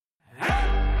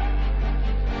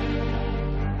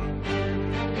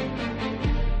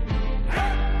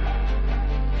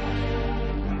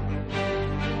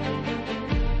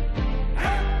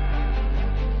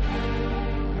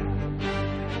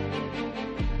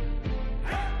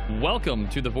Welcome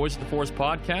to the Voice of the Force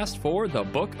podcast for the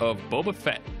Book of Boba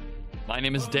Fett. My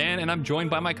name is Dan, and I'm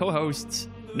joined by my co-hosts,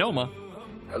 Noma.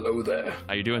 Hello there.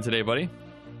 How you doing today, buddy?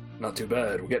 Not too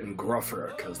bad. We're getting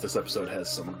gruffer, because this episode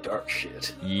has some dark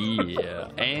shit. Yeah,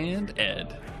 and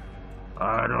Ed.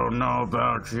 I don't know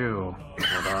about you, but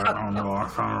I don't know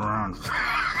if I'm around.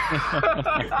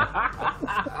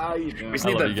 We just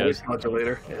need that voice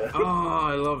modulator. Yeah. Oh,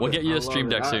 I love it. We'll get you a stream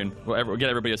deck soon. We'll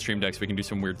get everybody a stream deck so we can do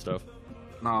some weird stuff.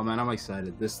 Oh man, I'm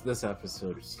excited. This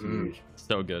episode is huge.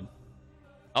 So good.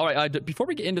 All right, before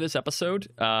we get into this episode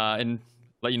and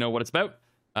let you know what it's about,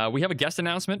 we have a guest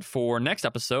announcement for next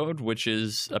episode, which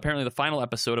is apparently the final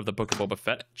episode of the Book of Boba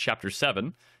Fett, Chapter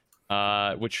 7,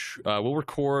 which we'll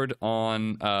record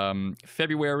on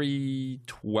February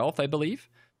 12th, I believe.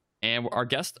 And our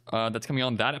guest that's coming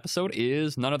on that episode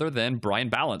is none other than Brian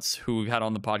Balance, who we've had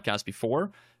on the podcast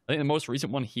before. I think the most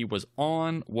recent one he was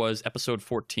on was episode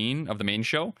 14 of the main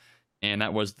show, and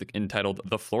that was entitled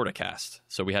The Florida Cast.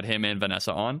 So we had him and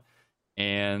Vanessa on.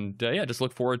 And just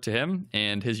look forward to him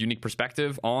and his unique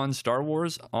perspective on Star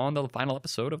Wars on the final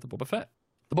episode of the Book of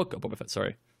Boba Fett,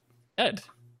 sorry. Ed,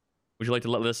 would you like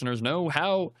to let listeners know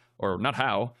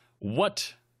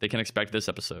what they can expect this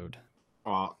episode?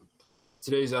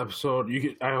 Today's episode,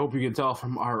 I hope you can tell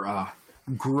from our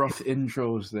gruff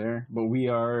intros there, but we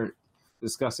are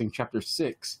discussing Chapter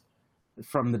 6,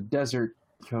 From the Desert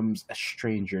Comes a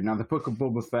Stranger. Now, the Book of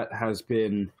Boba Fett has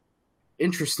been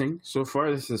interesting so far.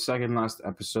 This is the second last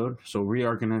episode, so we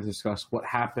are going to discuss what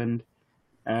happened,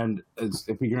 and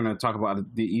if we're going to talk about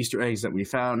the Easter eggs that we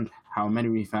found, how many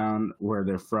we found, where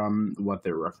they're from, what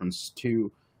they're referenced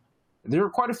to. There are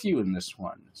quite a few in this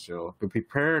one, so be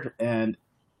prepared. And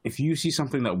if you see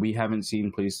something that we haven't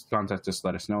seen, please contact us,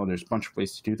 let us know. There's a bunch of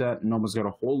places to do that. Noma's got a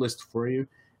whole list for you.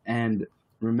 And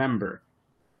remember,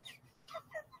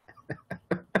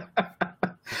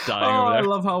 I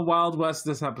love how Wild West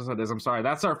this episode is. I'm sorry,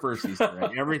 that's our first Easter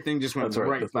egg. Everything just went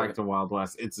right back to Wild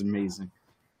West. It's amazing.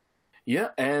 Yeah,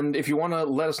 and if you want to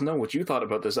let us know what you thought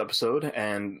about this episode,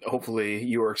 and hopefully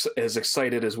you were as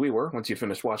excited as we were once you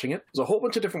finished watching it, there's a whole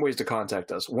bunch of different ways to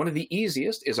contact us. One of the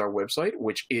easiest is our website,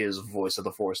 which is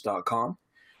voiceoftheforce.com.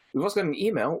 We've also got an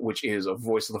email, which is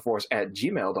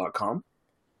voiceoftheforce@gmail.com.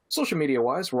 Social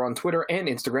media-wise, we're on Twitter and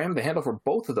Instagram. The handle for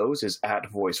both of those is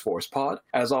 @VoiceForcePod.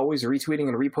 As always, retweeting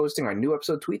and reposting our new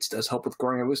episode tweets does help with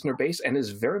growing our listener base and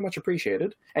is very much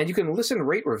appreciated. And you can listen,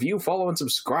 rate, review, follow, and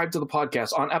subscribe to the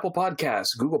podcast on Apple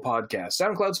Podcasts, Google Podcasts,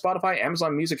 SoundCloud, Spotify,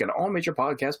 Amazon Music, and all major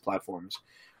podcast platforms.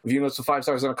 Reviewing us with 5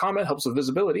 stars and a comment helps with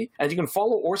visibility, and you can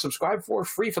follow or subscribe for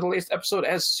free for the latest episode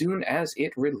as soon as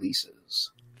it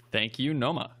releases. Thank you,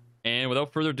 Noma. And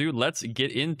without further ado, let's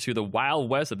get into the Wild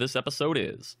West that this episode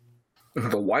is.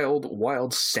 The wild,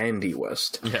 wild, sandy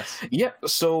West. Yes. Yeah,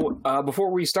 so before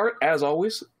we start, as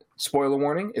always, spoiler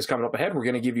warning is coming up ahead. We're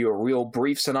going to give you a real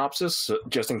brief synopsis,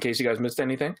 just in case you guys missed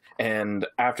anything. And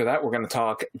after that, we're going to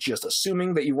talk, just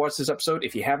assuming that you watched this episode.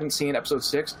 If you haven't seen episode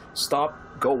 6, stop,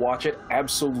 go watch it.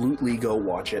 Absolutely go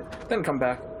watch it. Then come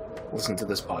back, listen to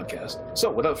this podcast.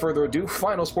 So without further ado,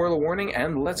 final spoiler warning,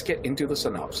 and let's get into the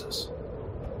synopsis.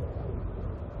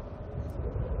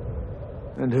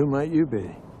 And who might you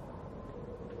be?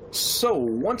 So,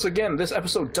 once again, this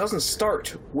episode doesn't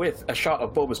start with a shot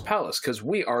of Boba's palace, because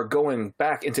we are going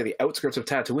back into the outskirts of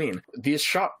Tatooine. This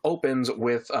shot opens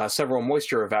with several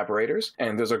moisture evaporators,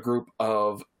 and there's a group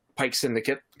of Pike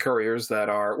Syndicate couriers that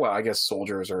are, well, I guess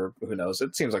soldiers, or who knows,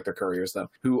 it seems like they're couriers, though,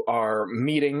 who are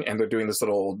meeting, and they're doing this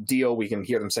little deal. We can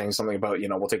hear them saying something about,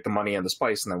 we'll take the money and the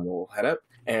spice, and then we'll head out.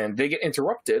 And they get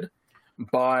interrupted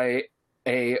by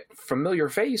a familiar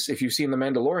face, if you've seen The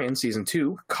Mandalorian Season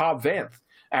 2, Cobb Vanth,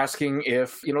 asking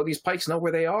if, these Pikes know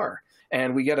where they are.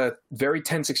 And we get a very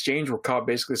tense exchange where Cobb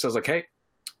basically says, hey,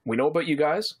 we know about you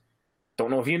guys. Don't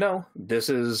know if you know. This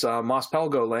is Mos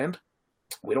Pelgo land.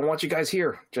 We don't want you guys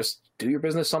here. Just do your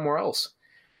business somewhere else.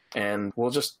 And we'll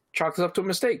just chalk this up to a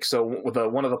mistake. So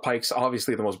one of the Pikes,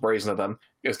 obviously the most brazen of them,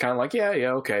 is kind of like, yeah,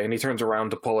 okay. And he turns around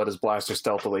to pull out his blaster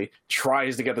stealthily,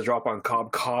 tries to get the drop on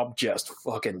Cobb. Cobb just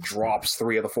fucking drops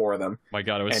 3 of the 4 of them. My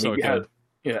God, it was so good.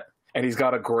 Yeah. And he's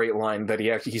got a great line that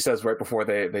he says right before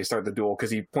they start the duel, because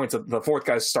he points at the 4th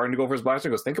guy's starting to go for his blaster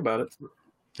and goes, think about it.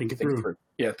 Think it through.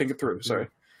 Yeah, think it through. Sorry.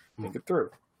 Think it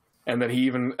through. And then he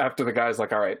even, after the guy's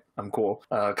like, all right, I'm cool.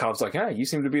 Cobb's like, yeah, you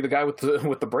seem to be the guy with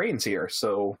the brains here.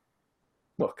 So,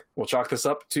 look, we'll chalk this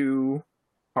up to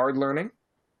hard learning.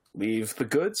 Leave the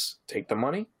goods, take the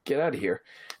money, get out of here.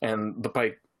 And the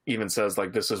Pike even says,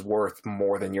 this is worth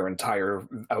more than your entire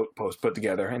outpost put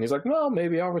together. And he's like, well,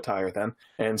 maybe I'll retire then.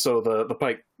 And so the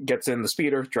Pike gets in the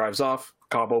speeder, drives off.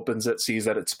 Cobb opens it, sees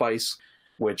that it's spice.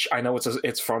 which I know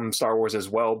it's from Star Wars as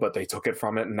well, but they took it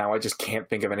from it, and now I just can't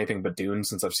think of anything but Dune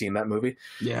since I've seen that movie.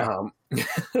 Yeah.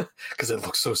 Because it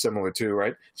looks so similar too,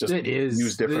 right? Just it is.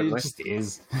 used differently. It just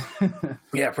is.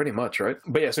 Yeah, pretty much, right?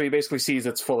 But yeah, so he basically sees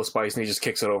it's full of spice, and he just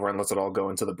kicks it over and lets it all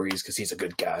go into the breeze because he's a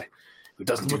good guy who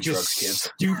doesn't do Which drugs, is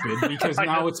kids. stupid because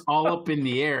now it's all up in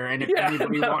the air, and if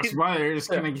anybody walks by, they're just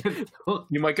gonna get.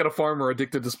 You might get a farmer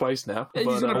addicted to spice now. Yeah,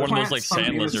 But, he's gonna Or one of plant those like something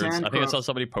sand in a lizards. sand I think I crop. saw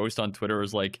somebody post on Twitter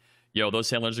was like, "Yo, those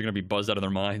sand lizards are gonna be buzzed out of their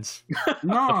minds."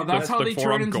 No, that's how the they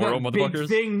four-armed turn into Goro that big motherfuckers?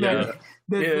 thing that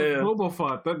Boba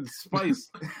Fett, that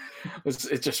spice.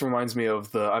 it just reminds me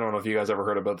of I don't know if you guys ever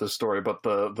heard about this story, but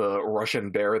the Russian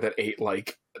bear that ate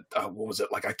like what was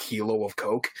it, like a kilo of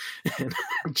coke, and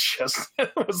just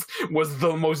was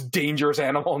the most dangerous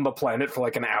animal on the planet for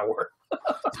like an hour.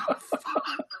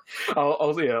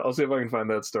 I'll see if I can find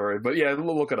that story. But yeah,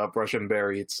 look it up. Russian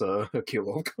bear eats a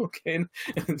kilo of cocaine.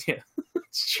 And yeah,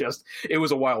 it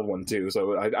was a wild one too.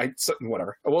 So I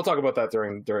whatever. We'll talk about that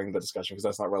during the discussion because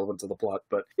that's not relevant to the plot.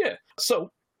 But yeah,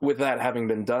 so with that having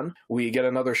been done, we get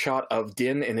another shot of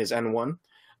Din in his N1.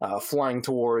 Flying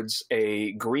towards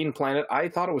a green planet. I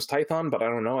thought it was Tython, but I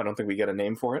don't know. I don't think we get a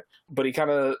name for it. But he kind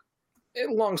of,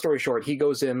 long story short, he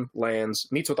goes in, lands,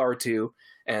 meets with R2,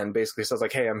 and basically says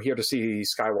like, "Hey, I'm here to see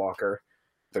Skywalker.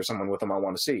 There's someone with him I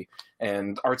want to see."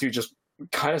 And R2 just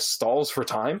kind of stalls for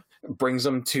time, brings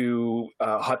him to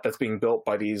a hut that's being built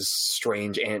by these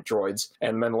strange ant droids.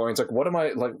 And Mandalorian's like, "What am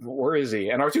I, like, where is he?"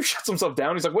 And R2 shuts himself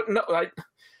down. He's like, "What? No,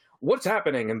 what's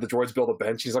happening?" And the droids build a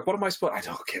bench. He's like, "What am I supposed?" I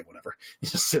don't. Okay, whatever. He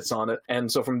just sits on it.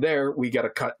 And so from there, we get a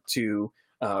cut to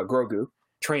Grogu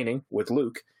training with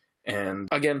Luke. And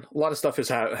again, a lot of stuff is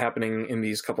happening in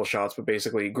these couple shots, but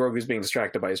basically Grogu's being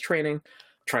distracted by his training,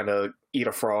 trying to eat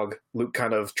a frog. Luke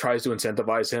kind of tries to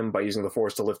incentivize him by using the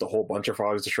Force to lift a whole bunch of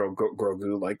frogs to show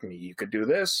Grogu, like, you could do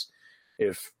this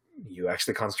if you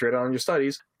actually concentrate on your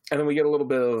studies. And then we get a little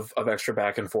bit of extra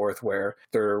back and forth where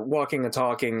they're walking and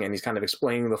talking, and he's kind of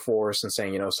explaining the Force and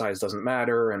saying, size doesn't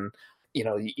matter, and you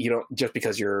don't, just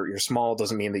because you're small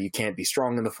doesn't mean that you can't be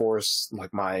strong in the Force,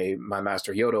 like my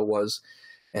master Yoda was.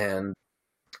 And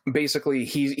basically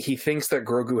he thinks that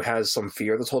Grogu has some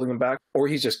fear that's holding him back, or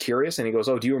he's just curious, and he goes,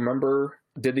 "Oh, do you remember,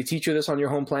 did they teach you this on your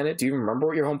home planet? Do you remember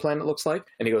what your home planet looks like?"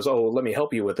 And he goes, "Oh, let me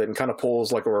help you with it," and kind of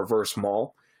pulls like a reverse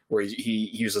Maul, where he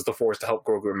uses the Force to help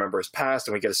Grogu remember his past,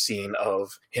 and we get a scene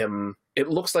of him, it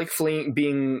looks like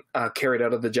being carried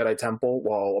out of the Jedi Temple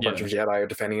while a bunch of Jedi are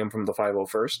defending him from the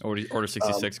 501st. Order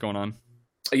 66 going on.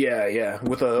 Yeah,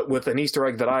 with an Easter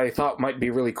egg that I thought might be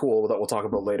really cool that we'll talk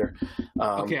about later.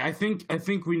 Okay, I think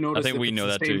we noticed. I think we know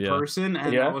that too. Yeah. Person,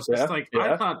 and I was just like,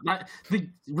 I thought that the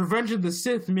Revenge of the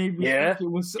Sith made me think it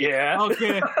was. Yeah.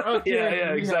 Okay.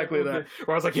 Yeah, exactly that.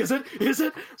 Where I was like, is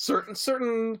it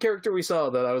certain character we saw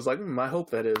that I was like, I hope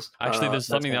that is. Actually, there's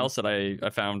something else that I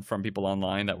found from people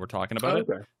online that were talking about it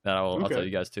that I'll tell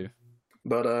you guys too.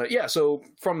 But so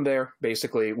from there,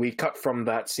 basically, we cut from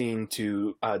that scene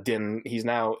to Din. He's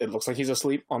now, it looks like he's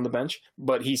asleep on the bench,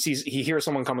 but he hears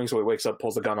someone coming, so he wakes up,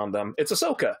 pulls the gun on them. It's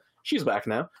Ahsoka. She's back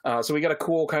now. So we got a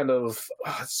cool kind of,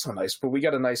 it's so nice, but we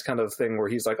got a nice kind of thing where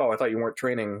he's like, "Oh, I thought you weren't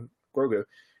training Grogu."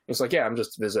 He's like, "Yeah, I'm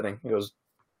just visiting." He goes,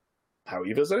 "How are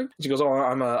you visiting?" She goes, "Oh,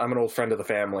 I'm an old friend of the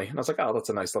family." And I was like, "Oh, that's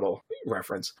a nice little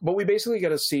reference." But we basically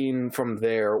get a scene from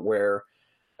there where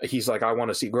he's like, "I want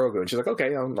to see Grogu." And she's like,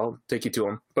 "Okay, I'll take you to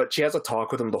him." But she has a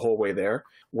talk with him the whole way there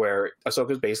where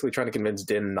Ahsoka's basically trying to convince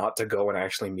Din not to go and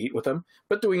actually meet with him,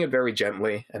 but doing it very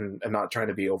gently and not trying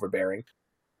to be overbearing.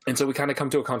 And so we kind of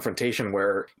come to a confrontation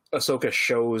where Ahsoka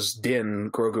shows Din,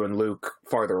 Grogu, and Luke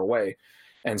farther away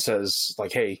and says,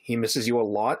 like, "Hey, he misses you a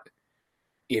lot.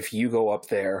 If you go up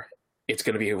there, it's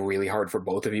going to be really hard for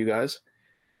both of you guys.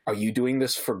 Are you doing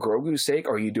this for Grogu's sake,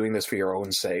 or are you doing this for your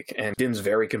own sake?" And Din's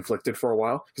very conflicted for a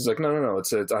while. He's like, no,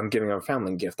 it's I'm giving him a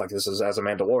foundling gift. Like, this is as a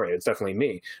Mandalorian. It's definitely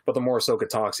me. But the more Ahsoka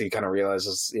talks, he kind of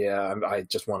realizes, yeah, I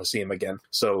just want to see him again.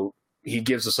 So he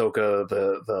gives Ahsoka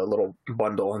the little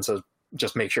bundle and says,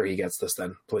 "Just make sure he gets this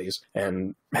then, please,"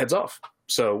 and heads off.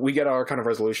 So we get our kind of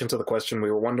resolution to the question we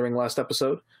were wondering last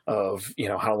episode of,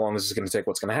 how long is this going to take?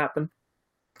 What's going to happen?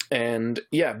 And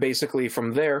yeah, basically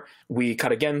from there, we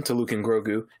cut again to Luke and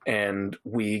Grogu, and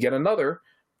we get another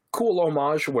cool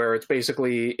homage where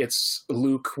it's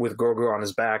Luke with Grogu on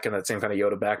his back and that same kind of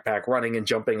Yoda backpack, running and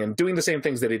jumping and doing the same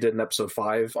things that he did in episode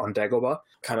 5 on Dagobah,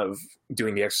 kind of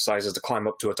doing the exercises to climb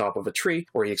up to the top of a tree,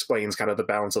 where he explains kind of the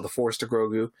balance of the Force to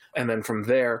Grogu. And then from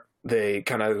there, they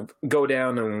kind of go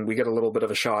down, and we get a little bit of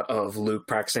a shot of Luke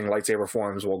practicing lightsaber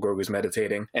forms while Grogu's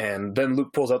meditating. And then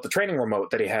Luke pulls out the training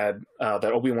remote that he had, that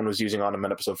Obi-Wan was using on him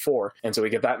in episode 4. And so we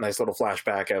get that nice little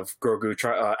flashback of Grogu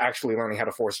actually learning how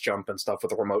to force jump and stuff with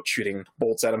the remote, shooting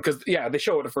bolts at him. Because, yeah, they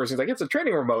show it at first. He's like, it's a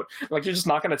training remote. Like, you're just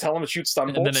not going to tell him to shoot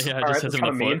stun bolts? And then it just hits him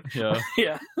in the foot. Yeah.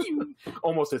 Yeah.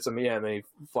 Almost hits him, yeah, and then he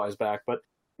flies back. But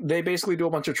they basically do a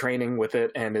bunch of training with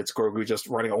it, and it's Grogu just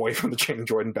running away from the training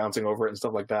droid and bouncing over it and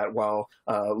stuff like that, while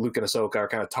Luke and Ahsoka are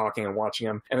kind of talking and watching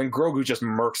him. And then Grogu just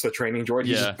murks the training droid.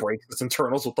 He just breaks its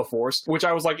internals with the Force, which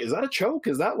I was like, is that a choke?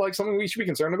 Is that like something we should be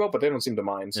concerned about? But they don't seem to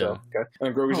mind. So, okay. And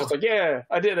then Grogu's just like, yeah,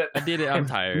 I did it. I'm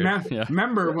tired.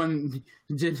 Remember when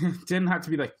you didn't have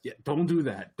to be like, yeah, don't do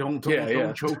that. Don't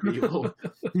choke people.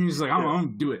 He's like, I'm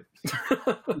going to do it.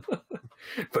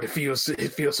 But it feels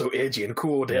so edgy and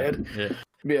cool, Dad.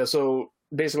 Yeah, so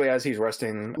basically as he's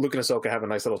resting, Luke and Ahsoka have a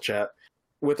nice little chat,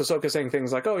 with Ahsoka saying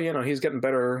things like, oh, he's getting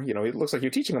better, it looks like you're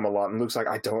teaching him a lot. And Luke's like,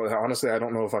 I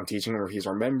don't know if I'm teaching him or if he's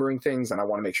remembering things, and I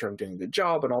want to make sure I'm doing a good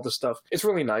job and all this stuff. It's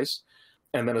really nice.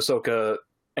 And then Ahsoka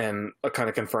kind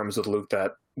of confirms with Luke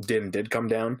that Din did come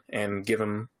down and give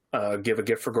a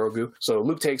gift for Grogu. So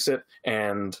Luke takes it,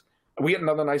 and we get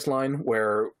another nice line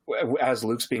where, as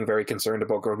Luke's being very concerned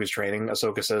about Grogu's training,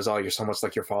 Ahsoka says, "Oh, you're so much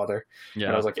like your father." Yeah.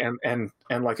 And I was like, and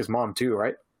like his mom too,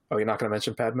 right? Oh, you're not going to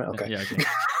mention Padme? Okay. Yeah.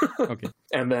 Okay.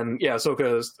 And then,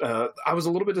 Ahsoka's. I was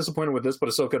a little bit disappointed with this, but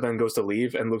Ahsoka then goes to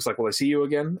leave, and Luke's like, "Will I see you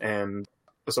again?" And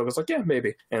Ahsoka's like, "Yeah,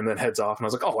 maybe," and then heads off. And I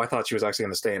was like, "Oh, I thought she was actually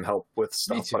going to stay and help with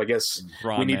stuff." But I guess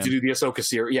we need to do the Ahsoka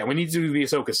series. Yeah, we need to do the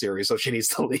Ahsoka series, so she needs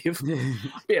to leave.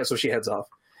 Yeah, so she heads off.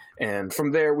 And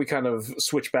from there, we kind of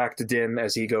switch back to Din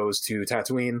as he goes to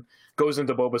Tatooine, goes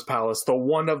into Boba's palace. The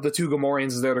one of the two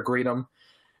Gamorreans is there to greet him.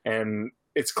 And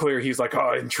it's clear he's like,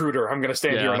 oh, intruder, I'm going to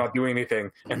stand here and not do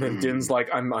anything. And then Din's like,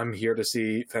 I'm here to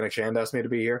see Fennec Shand asked me to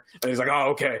be here. And he's like, oh,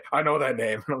 okay, I know that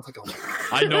name. And I was like, oh my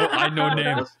God. I know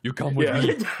name. You come with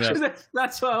me. Yeah.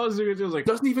 That's what I was doing. Like,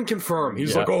 doesn't even confirm.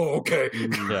 He's like, oh, okay.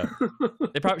 Yeah.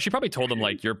 She probably told him,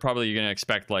 like, you're probably going to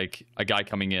expect, like, a guy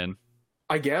coming in.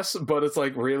 I guess, but it's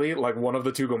like, really, like one of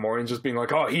the two Gamorreans just being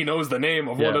like, oh, he knows the name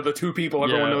of one of the two people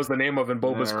everyone knows the name of in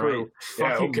Boba's crew.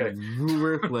 Yeah, okay.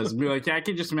 Worthless. Be like, I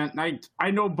can just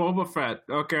I know Boba Fett.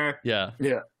 Okay. Yeah.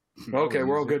 Okay,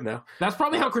 we're all good now. That's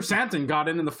probably how Chrysanthemum got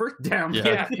in the first damn.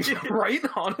 Yeah, right?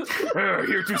 Honestly.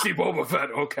 Here to see Boba Fett.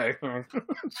 Okay.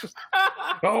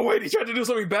 Oh, wait, he tried to do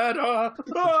something bad.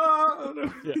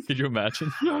 Could you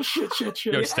imagine? Oh, shit.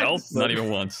 Yo, stealth? Not even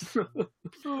once.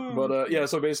 But,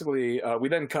 so basically, we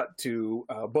then cut to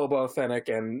Boba, Fennec,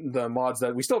 and the mods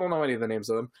that we still don't know any of the names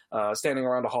of them, standing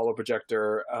around a holo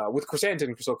projector with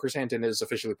Chrysanthemum. So Chrysanthemum is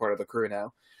officially part of the crew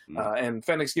now. And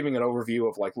Fennec's giving an overview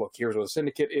of, like, look, here's what the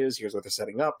Syndicate is, here's what they're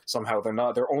setting up. Somehow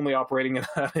they're only operating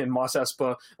in Mos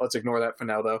Espa. Let's ignore that for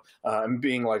now, though. And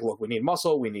being like, look, we need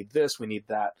muscle, we need this, we need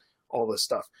that, all this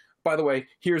stuff. By the way,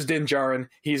 here's Din Djarin.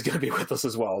 He's going to be with us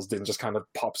as well, as Din just kind of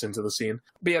pops into the scene.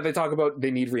 But yeah, they talk about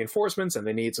they need reinforcements and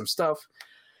they need some stuff,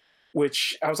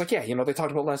 which I was like, yeah, they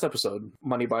talked about last episode.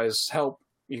 Money buys help.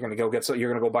 You're going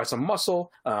to go buy some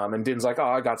muscle. And Din's like, oh,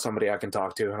 I got somebody I can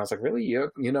talk to. And I was like, really?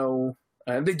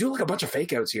 And they do like a bunch of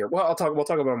fake outs here. Well, we'll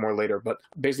talk about it more later, but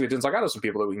basically Din's like, I know some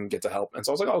people that we can get to help. And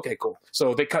so I was like, oh, okay, cool.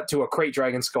 So they cut to a Krayt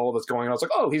Dragon skull that's going on. I was like,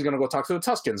 oh, he's going to go talk to the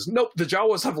Tuscans. Nope, the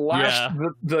Jawas have lashed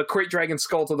the Krayt Dragon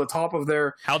skull to the top of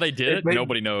their... How they did it,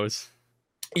 nobody knows.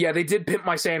 Yeah, they did pimp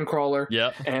my Sandcrawler.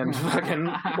 Yeah. And fucking,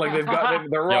 like,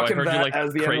 they're rocking that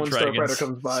as the N1 Starfighter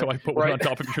comes by. So I put one on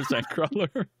top of your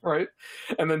Sandcrawler. Right.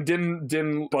 And then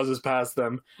Din buzzes past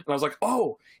them. And I was like,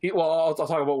 oh, I'll talk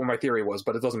about what my theory was,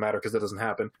 but it doesn't matter because it doesn't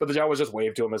happen. But the Jawas just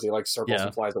waved to him as he, like, circles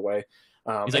and flies away.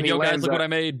 He's like, yo, guys, look what I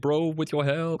made, bro, with your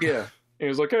help. Yeah. He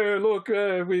was like, hey, look,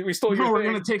 we stole your thing. We're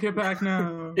going to take it back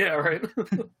now. Yeah, right.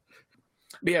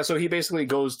 But yeah, so he basically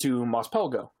goes to Mos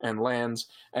Pelgo and lands,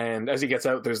 and as he gets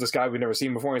out, there's this guy we've never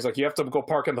seen before. He's like, you have to go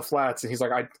park in the flats, and he's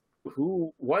like,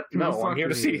 what? No, I'm here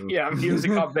to see. Yeah, I'm here to see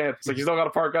Cobb Vanth. It's like, you still got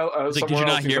to park out. Like, did you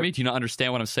not hear me? Do you not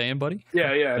understand what I'm saying, buddy?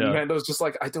 Yeah. And Mando's just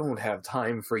like, I don't have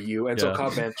time for you. And so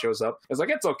Cobb Vanth shows up. It's like,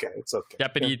 it's okay.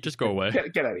 Deputy, just go away.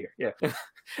 Get out of here. Yeah. And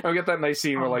we get that nice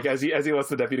scene where, like, as he lets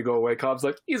the deputy go away, Cobb's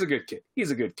like, he's a good kid.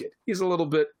 He's a little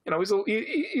bit, he's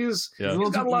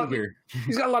got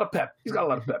a lot of pep.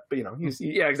 But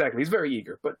exactly. He's very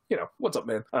eager. But what's up,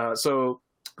 man? So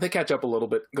they catch up a little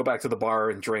bit, go back to the bar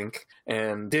and drink,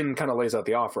 and Din kind of lays out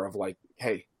the offer of like,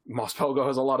 hey, Mos Pelgo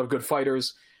has a lot of good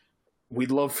fighters.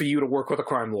 We'd love for you to work with a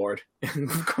crime lord. And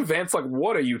Vanth's like,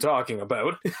 what are you talking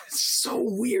about? It's so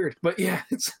weird. But yeah,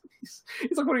 he's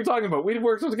like, what are you talking about? We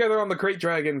worked together on the Krayt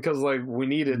Dragon because, like, we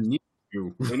needed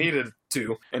We needed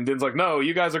to. And Din's like, no,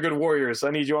 you guys are good warriors.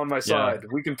 I need you on my side.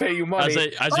 We can pay you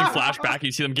money. As you flash back,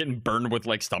 you see them getting burned with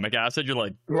like stomach acid. You're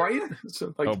like, right?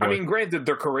 So, like, I mean, granted,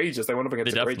 they're courageous. They went up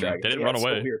against a great dragon. They didn't run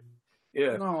away.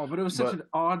 Yeah. No, but it was such an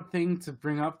odd thing to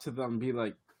bring up to them. Be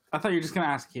like, I thought you were just gonna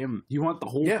ask him. You want the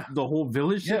whole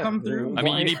village to come through? I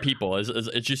mean, you need people. It's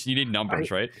just you need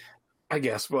numbers, right? I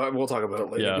guess, but we'll talk about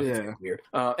it later. Yeah. Weird.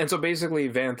 And so basically,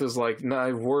 Vanth is like,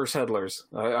 "Nah, we're settlers.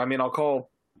 I mean, I'll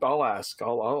ask.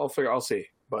 I'll figure. I'll see,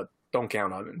 but don't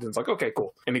count on it." And it's like, "Okay,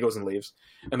 cool." And he goes and leaves.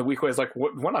 And the Weequay is like,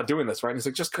 "We're not doing this, right?" And he's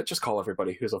like, "Just call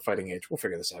everybody who's of fighting age. We'll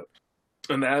figure this out."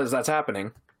 And as that's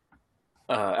happening,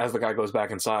 as the guy goes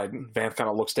back inside, Vanth kind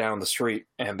of looks down the street,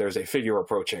 and there's a figure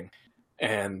approaching.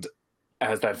 And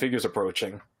as that figure's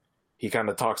approaching, he kind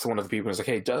of talks to one of the people and he's like,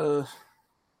 "Hey,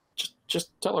 just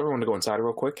tell everyone to go inside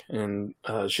real quick." And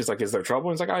she's like, "Is there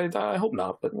trouble?" And he's like, I hope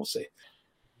not, but we'll see."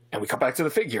 And we come back to the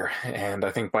figure. And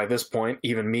I think by this point,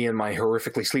 even me and my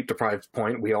horrifically sleep-deprived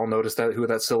point, we all noticed who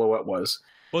that silhouette was.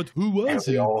 But who was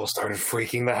it? We all started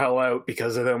freaking the hell out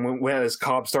because of them. When as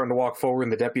Cobb's starting to walk forward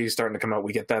and the deputy's starting to come out,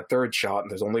 we get that third shot,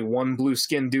 and there's only one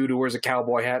blue-skinned dude who wears a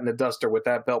cowboy hat and a duster with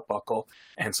that belt buckle.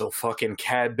 And so fucking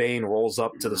Cad Bane rolls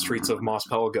up to the streets of Mos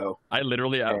Pelgo. I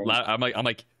literally, I'm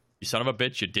like, "You son of a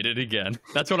bitch, you did it again."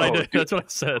 That's what I did. That's what I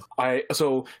said.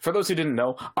 So for those who didn't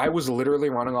know, I was literally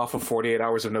running off of 48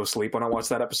 hours of no sleep when I watched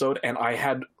that episode, and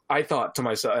I thought to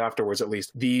myself afterwards, at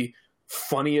least, the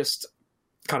funniest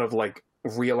kind of like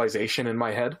realization in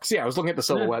my head. So yeah, I was looking at the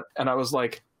silhouette and I was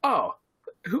like, "Oh,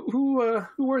 who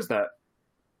wears that?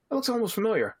 That looks almost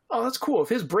familiar. Oh, that's cool. If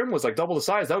his brim was like double the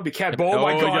size, that would be Cad Bane." Oh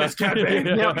my god, it's Cad Bane.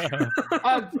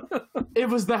 It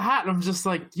was the hat, and I'm just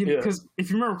like, because if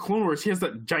you remember Clone Wars, he has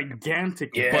that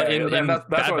gigantic. Yeah, but in that's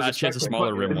Bad Batch, he has a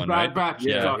smaller rim one, right? Bad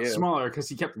Batch, smaller because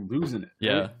he kept losing it.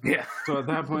 Yeah, yeah. So at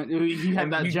that point, he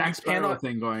had that Jack Sparrow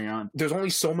thing going on. There's only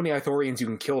so many Ithorians you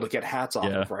can kill to get hats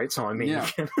off of, right? So I mean,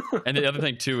 and the other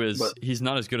thing too is he's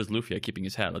not as good as Luffy at keeping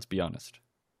his hat. Let's be honest.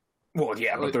 Well,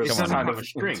 yeah, but there's some kind of a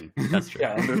string. That's true.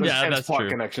 Yeah, there's plot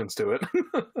connections to it.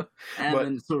 And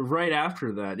then, so right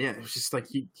after that, it's just like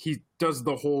he does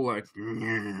the whole like.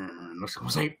 I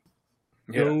was like,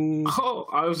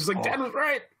 I was just like, "That is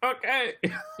right." Okay.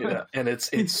 Yeah, and it's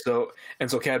so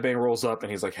Cad Bane rolls up and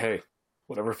he's like, "Hey,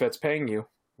 whatever Fett's paying you,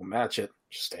 we'll match it.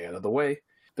 Just stay out of the way."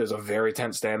 There's a very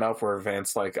tense standoff where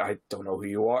Vanth's like, "I don't know who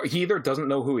you are." He either doesn't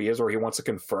know who he is or he wants to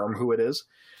confirm who it is.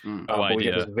 No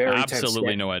idea.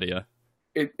 Absolutely no idea.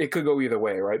 It could go either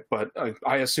way, right? But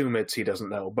I assume he doesn't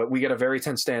know. But we get a very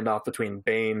tense standoff between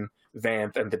Bane,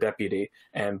 Vanth, and the deputy.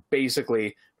 And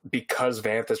basically, because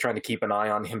Vanth is trying to keep an eye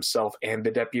on himself and the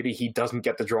deputy, he doesn't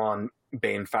get the draw on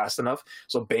Bane fast enough.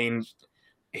 So Bane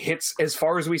hits, as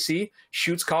far as we see,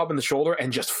 shoots Cobb in the shoulder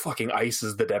and just fucking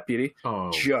ices the deputy.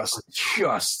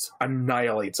 Just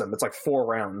annihilates him. It's like 4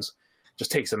 rounds.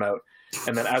 Just takes him out.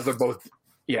 And then as they're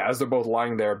both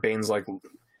lying there, Bane's like,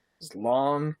 "As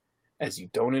long as you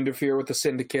don't interfere with the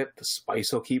syndicate, the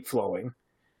spice will keep flowing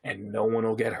and no one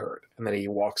will get hurt." And then he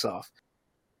walks off.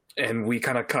 And we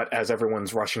kind of cut as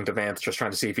everyone's rushing to Vanth, just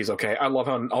trying to see if he's okay. I love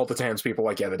how all the townspeople are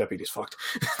like, "Yeah, the deputy's fucked."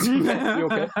 You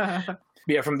okay?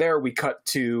 But yeah, from there we cut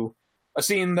to a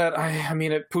scene that I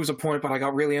mean, it proves a point, but I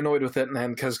got really annoyed with it, and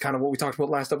then because kind of what we talked about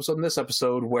last episode and this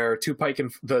episode, where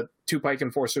the two Pike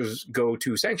enforcers go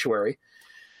to Sanctuary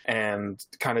and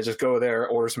kind of just go there,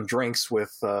 order some drinks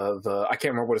with I can't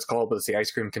remember what it's called, but it's the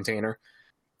ice cream container.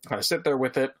 Kind of sit there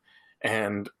with it,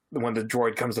 and when the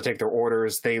droid comes to take their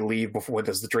orders, they leave before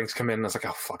the drinks come in. And it's like,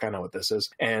 "Oh fuck, I know what this is."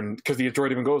 And because the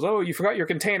droid even goes, "Oh, you forgot your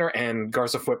container," and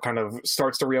Garza Flip kind of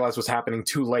starts to realize what's happening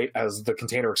too late as the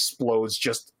container explodes.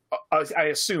 Just I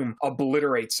assume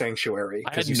obliterate Sanctuary.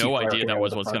 I had no idea that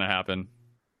was what's going to happen.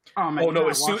 Oh man!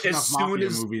 As soon as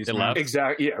it left,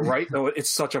 exactly, yeah, right. No, it's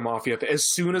such a mafia thing. As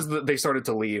soon as they started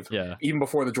to leave, even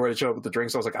before the droid showed up with the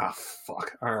drinks, I was like, "Ah,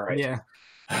 fuck, all right,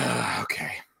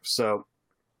 okay." So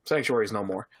Sanctuary's no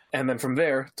more. And then from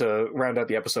there, to round out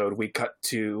the episode, we cut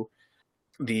to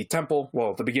the temple,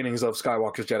 the beginnings of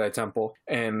Skywalker's Jedi Temple.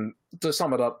 And to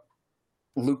sum it up,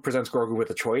 Luke presents Grogu with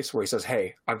a choice where he says,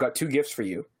 "Hey, I've got 2 gifts for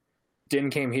you. Din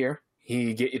came here.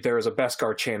 There is a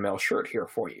Beskar chainmail shirt here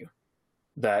for you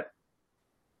that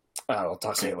I'll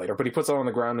say it later." But he puts it on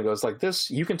the ground and goes like this: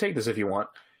 "You can take this if you want.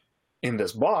 In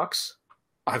this box,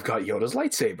 I've got Yoda's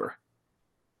lightsaber.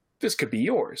 This could be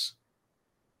yours.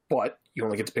 But you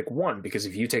only get to pick one, because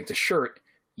if you take the shirt,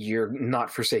 you're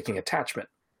not forsaking attachment.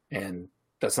 And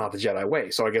that's not the Jedi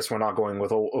way. So I guess we're not going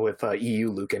with EU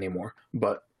Luke anymore."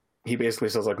 But he basically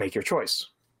says, like, "Make your choice.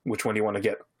 Which one do you want to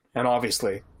get?" And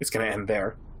obviously, it's going to end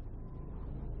there.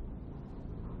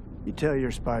 "You tell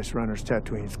your spice runners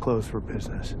Tatooine's closed for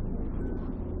business.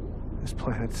 This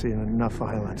planet's seen enough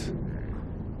violence.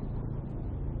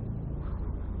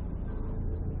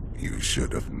 You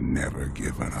should have never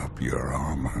given up your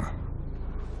armor.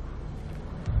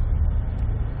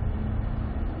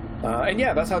 And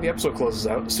yeah, that's how the episode closes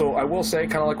out. So I will say,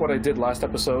 kind of like what I did last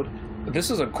episode, this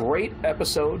is a great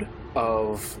episode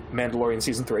of Mandalorian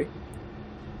Season 3.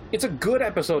 It's a good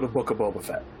episode of Book of Boba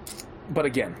Fett. But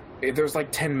again, there's like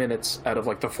 10 minutes out of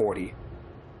like the 40.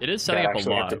 It is setting up a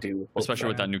actually have lot, to do especially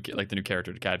with that. the new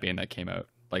character, Cad Bane, that came out.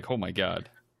 Like, oh my god.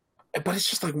 But it's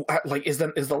just like is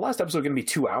the last episode going to be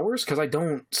 2 hours? Because I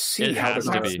don't see It how has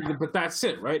they're to gonna- be. But that's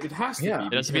it, right? It has to Yeah. be.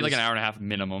 It has to be like an because hour and a half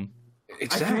minimum.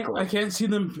 Exactly. I can't see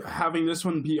them having this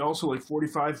one be also like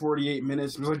 45, 48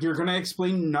 minutes. It's like you're going to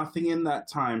explain nothing in that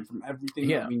time from everything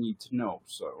Yeah. that we need to know.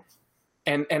 So,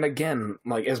 And again,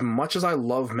 like as much as I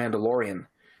love Mandalorian,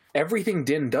 everything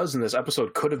Din does in this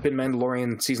episode could have been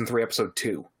Mandalorian Season 3, Episode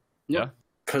 2. Yeah.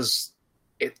 Because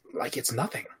it's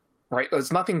nothing. Right?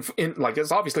 It's nothing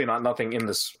it's obviously not nothing in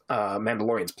this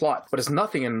Mandalorian's plot, but it's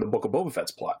nothing in the Book of Boba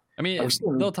Fett's plot. I mean, We're it's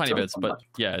still little tiny so bits, but much.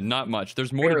 yeah, not much.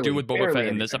 There's more to do Barely- with Boba barely Fett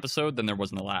in this anything. episode than there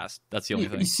was in the last. That's the only you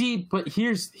thing. see, but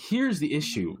here's the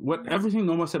issue. What everything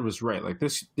Noma said was right. Like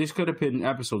this could have been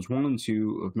episodes 1 and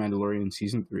 2 of Mandalorian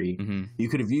Season 3. Hmm. You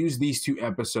could have used these 2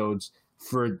 episodes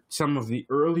for some of the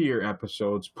earlier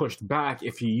episodes pushed back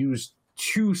if you used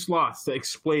 2 slots to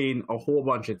explain a whole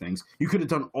bunch of things. You could have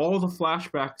done all the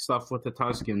flashback stuff with the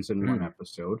Tuskens in one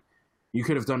episode. You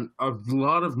could have done a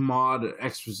lot of mod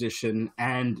exposition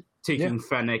and taking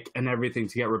Fennec and everything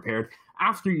to get repaired.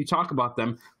 After you talk about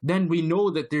them, then we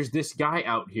know that there's this guy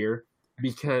out here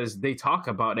because they talk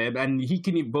about him, and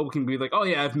Boba can be like, "Oh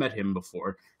yeah, I've met him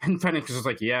before," and Fennec is just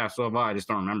like, "Yeah, so have I just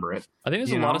don't remember it." I think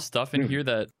there's You a lot know? of stuff in here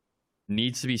that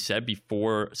needs to be said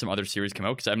before some other series come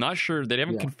out, because I'm not sure they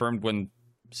haven't confirmed when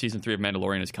season 3 of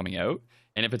Mandalorian is coming out,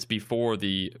 and if it's before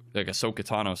the like Ahsoka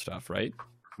Tano stuff, right?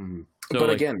 Mhm. So, But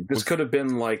like, again, this could have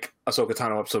been like Ahsoka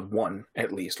Tano Episode 1,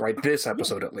 at least, right? This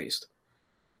episode, at least.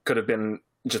 Could have been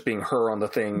just being her on the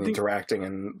thing, interacting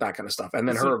and that kind of stuff. And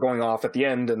then her going off at the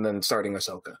end and then starting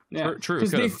Ahsoka. Yeah, True,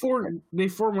 because could've. they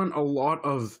forewent a lot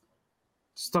of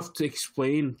stuff to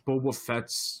explain Boba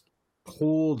Fett's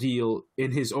whole deal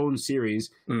in his own series,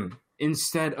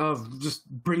 instead of just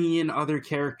bringing in other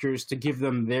characters to give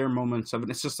them their moments of it.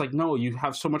 It's just like, no, you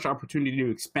have so much opportunity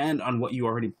to expand on what you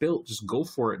already built. Just go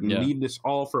for it and leave this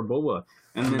all for Boba.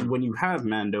 And then when you have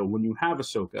Mando, when you have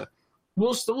Ahsoka,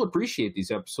 we'll still appreciate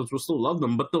these episodes. We'll still love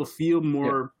them, but they'll feel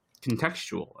more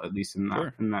contextual, at least in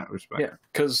that respect. Yeah,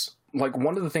 because like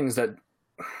one of the things that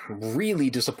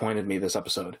really disappointed me this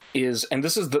episode is, and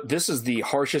this is the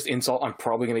harshest insult I'm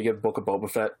probably going to give Book of Boba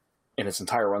Fett in its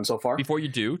entire run so far. Before you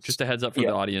do, just a heads up for the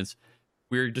audience,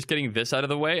 we're just getting this out of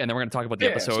the way, and then we're going to talk about the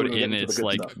so episode we can get in into the its good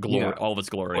like stuff. glory, all of its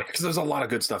glory. Because there's a lot of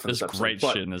good stuff in There's this episode. great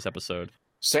but shit in this episode.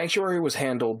 Sanctuary was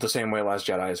handled the same way Last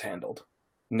Jedi is handled.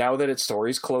 Now that its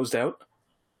story's closed out,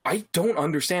 I don't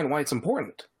understand why it's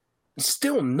important.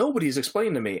 Still, nobody's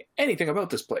explained to me anything about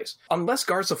this place. Unless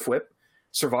Garza Fwip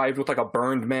survived with like a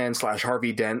burned man /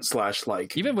 Harvey Dent /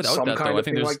 like Even without some that, kind though, I of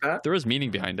think thing like that. there is meaning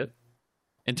behind it.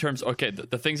 In terms,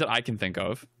 the things that I can think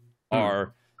of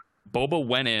are Boba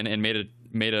went in and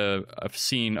made a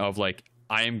scene of like,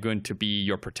 I am going to be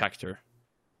your protector,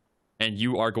 and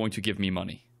you are going to give me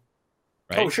money.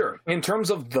 Right? Oh, sure. In terms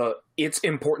of its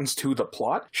importance to the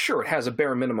plot, sure, it has a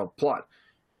bare minimum plot.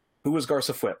 Who is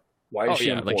Garza Fwip? Why is she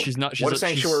important? like she's not. What does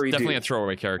She's Sanctuary definitely do? a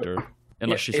throwaway character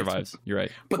unless she survives. You're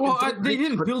right. But They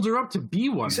didn't build her up to be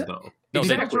one, though. No, They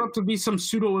they- built her up to be some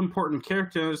pseudo-important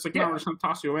character. It's like, no, we're just going to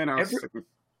toss you in.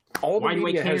 all the Why do I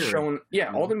media has care? shown,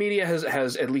 all the media has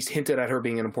at least hinted at her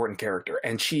being an important character.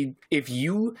 And if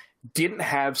you didn't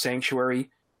have Sanctuary,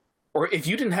 or if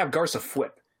you didn't have Garza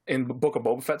Fwip in Book of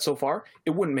Boba Fett so far,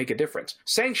 it wouldn't make a difference.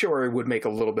 Sanctuary would make a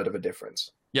little bit of a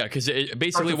difference. Yeah, because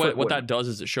basically Garza Fwip what that wouldn't. does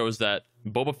is it shows that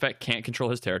Boba Fett can't control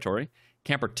his territory,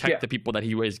 can't protect the people that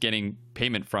he is getting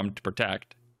payment from to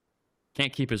protect,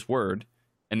 can't keep his word,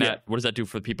 and that what does that do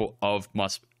for the people of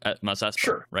Mos Espa?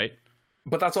 Sure. Right?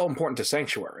 But that's all important to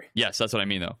Sanctuary. Yes, that's what I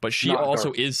mean, though. But she Not also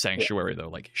Garza. is Sanctuary, though.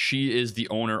 Like, she is the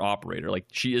owner-operator. Like,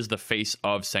 she is the face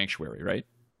of Sanctuary, right?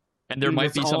 And there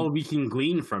might be all some... we can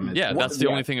glean from it. Yeah, that's the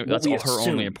only thing... what That's we all her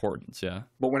assume. only importance, yeah.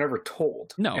 But we're never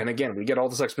told. No. And again, we get all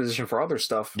this exposition for other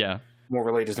stuff Yeah. more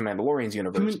related to Mandalorian's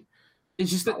universe. I mean,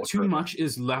 it's just Not that what's too right. much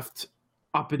is left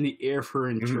up in the air for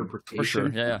interpretation. For sure,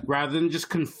 yeah. Rather than just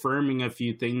confirming a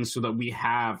few things so that we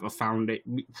have a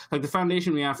foundation. Like, the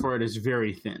foundation we have for it is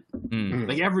very thin. Mm.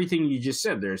 Like, everything you just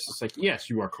said there, it's just like, yes,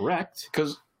 you are correct.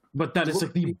 Because but that is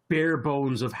like the bare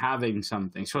bones of having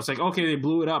something. So it's like, okay, they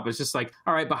blew it up. It's just like,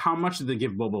 all right, but how much did they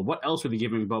give Boba? What else were they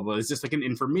giving Boba? Is this like an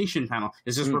information panel?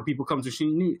 Is this where people come to see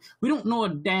news? We don't know a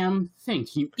damn thing.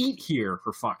 Can you eat here,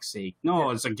 for fuck's sake? No,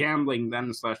 it's a gambling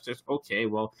then / just, okay,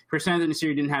 well, Chris Anthony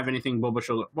Siri didn't have anything. Boba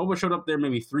showed up. Boba showed up there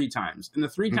maybe 3 times. And the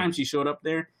 3 times he showed up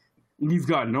there, you've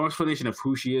got no explanation of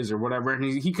who she is or whatever. And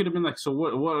he could have been like, so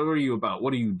what are you about?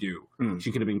 What do you do? She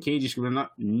could have been cagey. She could have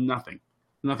been nothing.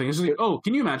 Nothing. It's like, oh,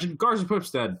 can you imagine? Garza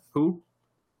Pip's dead. Who?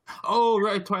 Oh,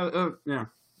 right. Twilight. Yeah.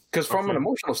 Because from an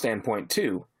emotional standpoint,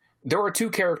 too, there are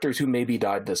 2 characters who maybe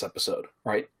died this episode,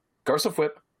 right? Garza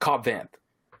Whip, Cobb Vanth.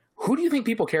 Who do you think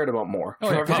people cared about more?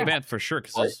 Oh, yeah, Cobb Vanth for sure,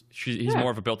 because he's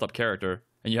more of a built-up character,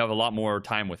 and you have a lot more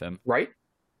time with him. Right?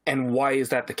 And why is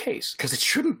that the case? Because it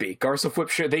shouldn't be. Garza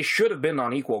Whip, they should have been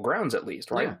on equal grounds at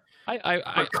least, right? Yeah.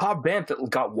 But Cobb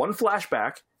Vanth got 1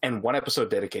 flashback and 1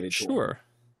 episode dedicated to him. Sure.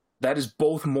 That is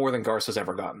both more than Garza's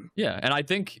ever gotten. Yeah, and I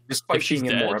think despite being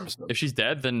in more episodes. If she's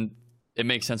dead, then it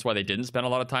makes sense why they didn't spend a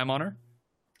lot of time on her.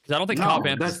 Because I don't think Cobb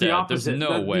Vanth is dead. There's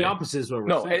no way. The opposite is what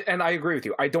we're saying. And I agree with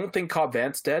you. I don't think Cobb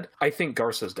Vanth's dead. I think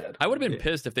Garza's dead. I would have been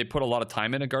pissed if they put a lot of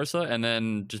time into Garza and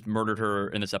then just murdered her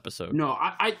in this episode. No,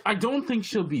 I don't think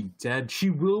she'll be dead. She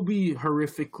will be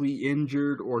horrifically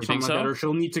injured or something like that, or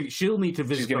she'll need to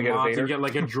visit the mods and get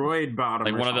like a droid bottom.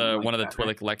 Like one of the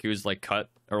Twi'lek Leku's like cut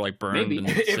or like burned. Maybe. And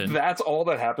if that's all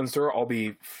that happens to her, I'll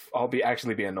be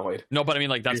actually annoyed. No, but I mean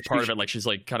like that's part of it. Like she's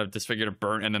like kind of disfigured or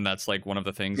burnt, and then that's like one of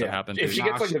the things that happens. If she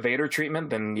gets like the Vader treatment,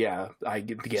 then yeah, I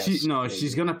guess.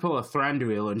 She's gonna pull a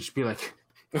Thranduil and just be like,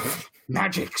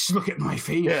 magic, look at my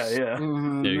face. Yeah.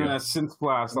 Synth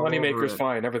blast. Moneymaker's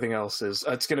fine. Everything else is.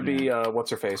 It's gonna be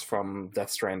what's her face from Death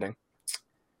Stranding.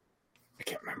 I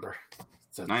can't remember.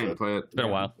 I didn't play it. It's been a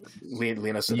while.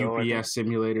 Lena Sado, UPS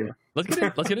simulator. Yeah. Let's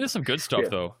get into some good stuff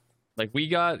though. Like we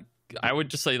got. I would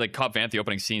just say like Cobb Vanth, the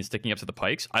opening scene sticking up to the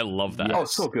pikes. I love that. Oh,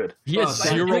 so good. He has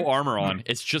 0 armor on.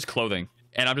 It's just clothing.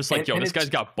 And I'm just like, this guy's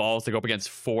got balls to go up against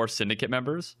 4 Syndicate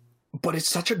members. But it's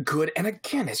such a good, and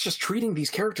again, it's just treating these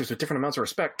characters with different amounts of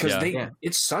respect because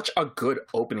it's such a good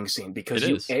opening scene because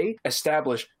you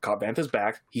establish Cobb Vanth is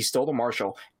back, he's still the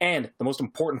Marshal, and the most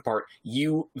important part,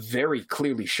 you very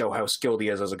clearly show how skilled he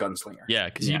is as a gunslinger. Yeah,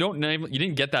 because you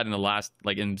didn't get that in the last,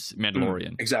 like in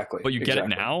Mandalorian. Exactly. But you get it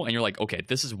now, and you're like, okay,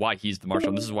 this is why he's the Marshal,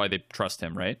 and this is why they trust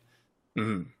him, right?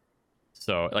 Mm-hmm.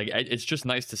 So like, it's just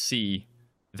nice to see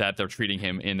that they're treating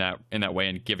him in that way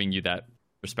and giving you that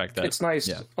respect. That it's nice,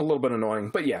 a little bit annoying,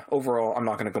 but yeah, overall, I'm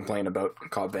not going to complain about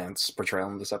Cobb Vanth's portrayal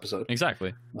in this episode.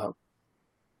 Exactly.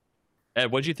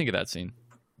 Ed, what did you think of that scene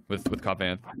with Cobb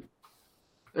Vanth?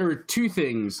 There were 2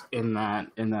 things in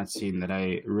that scene that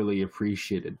I really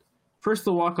appreciated. First,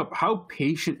 the walk up, how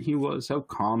patient he was, how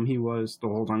calm he was the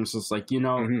whole time. It's just like,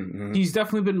 he's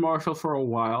definitely been Marshal for a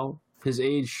while. His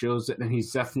age shows it, and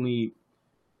he's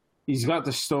got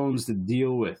the stones to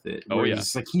deal with it. Oh, yeah.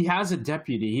 It's like he has a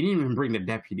deputy. He didn't even bring the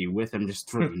deputy with him just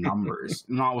for the numbers,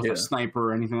 not with a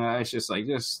sniper or anything like that. It's just like,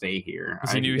 just stay here.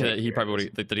 Because he knew that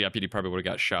the deputy probably would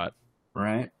have got shot.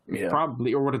 Right? Yeah.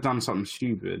 Probably, or would have done something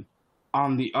stupid.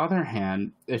 On the other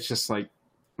hand, it's just like,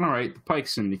 all right, the Pike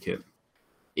Syndicate.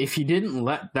 If he didn't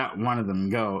let that one of them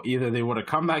go, either they would have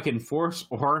come back in force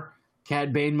or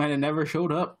Cad Bane might have never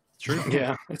showed up. True.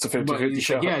 Yeah, it's a 50-50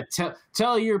 shot. Yeah,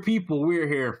 tell your people we're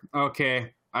here.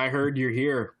 Okay, I heard you're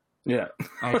here. Yeah.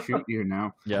 I shoot you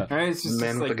now. Yeah. Right? It's just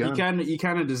like you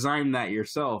kind of designed that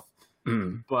yourself.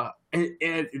 But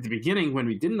at the beginning, when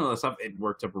we didn't know this stuff, it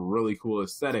worked up a really cool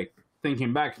aesthetic.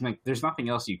 Thinking back, like there's nothing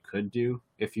else you could do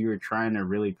if you were trying to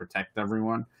really protect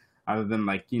everyone, other than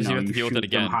like you have to deal shoot with it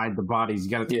again. them, hide the bodies.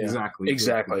 You got to exactly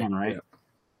again, right? Yeah.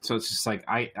 So it's just like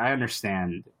I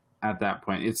understand. At that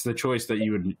point, it's the choice that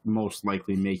you would most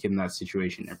likely make in that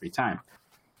situation every time.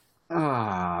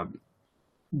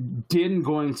 Din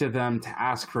going to them to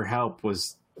ask for help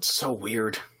was so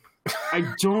weird.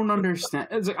 I don't understand.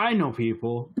 It's like I know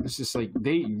people. It's just like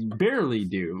they barely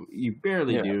do. You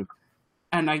barely do.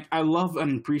 And I love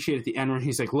and appreciate at the end when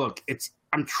he's like, "Look,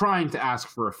 I'm trying to ask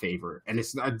for a favor, and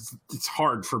it's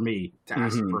hard for me to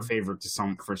ask for a favor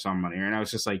for somebody." And I was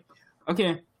just like,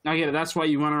 "Okay." I get it. That's why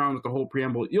you went around with the whole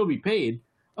preamble. You'll be paid.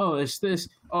 Oh, it's this.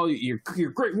 Oh, you're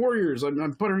great warriors.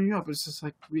 I'm buttering you up. It's just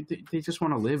like they just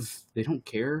want to live. They don't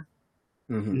care.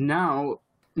 Now,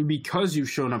 because you've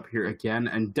shown up here again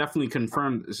and definitely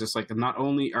confirmed, it's just like not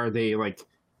only are they like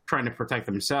trying to protect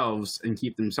themselves and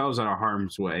keep themselves out of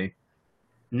harm's way,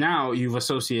 now you've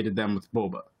associated them with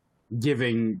Boba,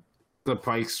 giving the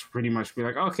Pikes pretty much be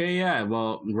like, okay, yeah,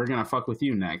 well, we're gonna fuck with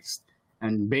you next.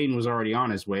 And Bane was already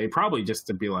on his way, probably just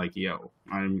to be like, yo,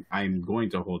 I'm going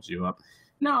to hold you up.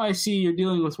 No, I see you're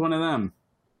dealing with one of them.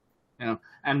 You know,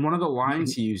 and one of the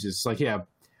lines he uses is like, "Yeah,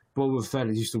 Boba Fett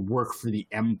used to work for the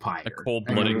Empire, A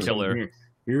cold-blooded killer."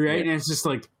 You're right, and it's just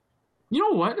like, you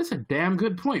know what? That's a damn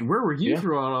good point. Where were you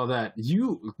throughout all that?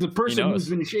 You, the person who's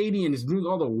been shady and is doing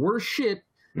all the worst shit,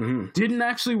 didn't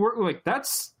actually work. Like,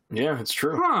 that's it's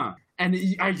true. Huh? And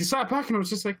I sat back and I was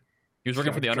just like, he was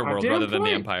working for the underworld rather than the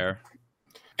Empire.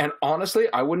 And honestly,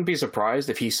 I wouldn't be surprised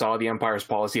if he saw the Empire's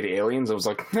policy to aliens and was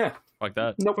like, Fuck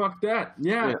that. Nope. Fuck that.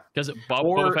 Yeah. Because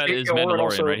Boba Fett is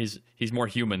Mandalorian, right? He's more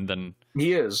human than...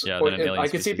 He is. Yeah, than an alien I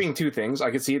could see species. it being two things. I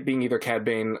could see it being either Cad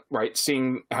Bane, right,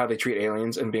 seeing how they treat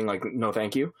aliens and being like, no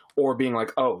thank you, or being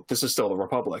like, oh, this is still the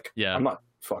Republic. Yeah. I'm not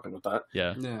fucking with that.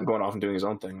 Yeah. I'm going off and doing his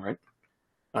own thing, right?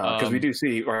 Because we do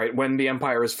see, right, when the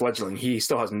Empire is fledgling, he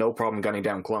still has no problem gunning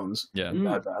down clones. Yeah. In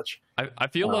Bad Batch. I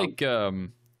feel like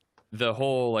the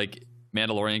whole like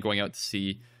Mandalorian going out to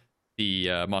see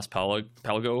the Mos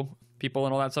Pelgo people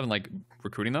and all that stuff and like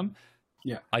recruiting them.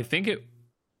 Yeah. I think it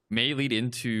may lead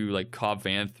into like Cobb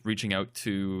Vanth reaching out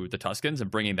to the Tuskens and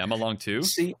bringing them along too.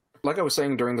 See, like I was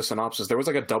saying during the synopsis, there was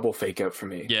like a double fake out for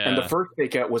me. Yeah. And the first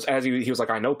fake out was as he was like,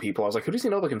 I know people. I was like, who does he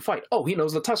know that can fight? Oh, he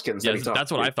knows the Tuskens. Yeah, that he talked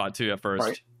that's what to. I thought too at first.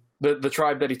 Right. The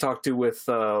tribe that he talked to with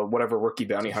whatever rookie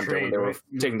bounty hunter when they were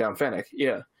taking down Fennec.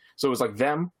 Yeah. So it was like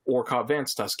them or Cobb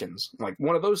Vanth's Tuskens, like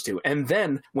one of those two. And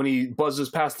then when he buzzes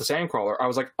past the Sandcrawler, I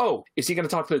was like, oh, is he going to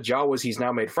talk to the Jawas he's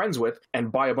now made friends with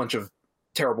and buy a bunch of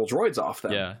terrible droids off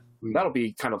them? Yeah. That'll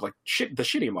be kind of like the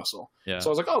shitty muscle. Yeah. So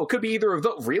I was like, oh, it could be either of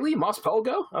those. Really? Mos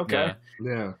Pelgo? Okay.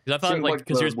 Yeah. Because I thought Seemed like like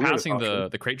because he the was weird passing option.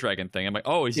 the crate dragon thing. I'm like,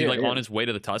 oh, is he like on his way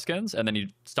to the Tuskens? And then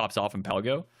he stops off in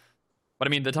Pelgo. But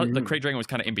I mean, the crate dragon was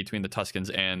kind of in between the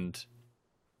Tuskens and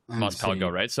Mos Pelgo,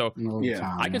 right? So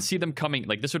I could see them coming.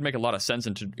 Like this would make a lot of sense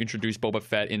and to introduce Boba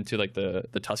Fett into like the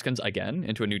Tuskens again,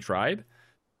 into a new tribe,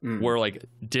 where like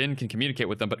Din can communicate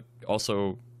with them, but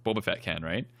also Boba Fett can,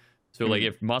 right? So like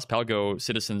if Mos Pelgo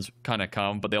citizens kind of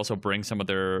come, but they also bring some of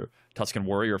their Tusken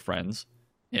warrior friends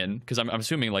in, because I'm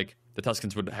assuming like the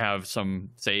Tuskens would have some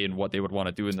say in what they would want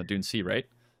to do in the Dune Sea, right?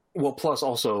 Well, plus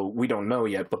also, we don't know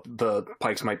yet, but the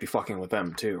Pikes might be fucking with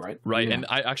them too, right? Right, and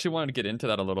I actually wanted to get into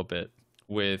that a little bit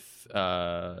with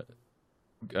Cad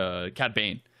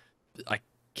Bane. I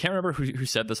can't remember who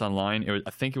said this online. I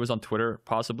think it was on Twitter,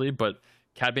 possibly, but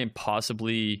Cad Bane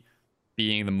possibly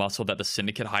being the muscle that the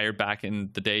Syndicate hired back in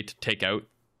the day to take out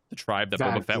the tribe that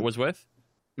Boba Fett was with.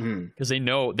 Because they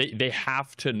know, they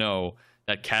have to know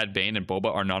that Cad Bane and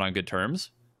Boba are not on good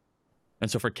terms. And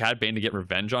so for Cad Bane to get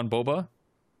revenge on Boba,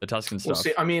 the Tusken stuff. Well,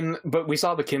 see, I mean, but we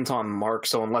saw the Kinton mark,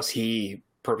 so unless he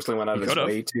purposely went out of his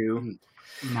way to...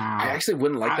 I actually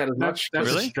wouldn't like that as much. That's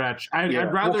Really? a stretch. I'd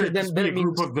rather then just be a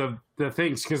group means- of the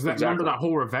things, because remember that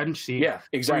whole revenge scene? Yeah,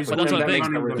 exactly. But that's what I That think,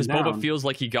 makes no because sense. Boba feels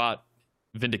like he got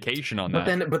vindication on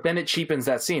that. But then it cheapens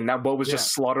that scene. Now Boba's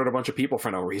just slaughtered a bunch of people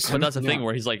for no reason. But that's the thing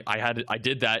where he's like, I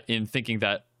did that in thinking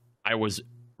that I was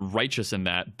righteous in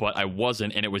that, but I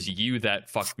wasn't, and it was you that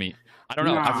fucked me. I don't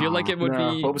know. I feel like it would be.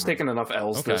 Boba's taken enough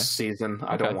L's Okay. this season.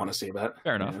 I don't want to see that.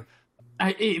 Fair enough.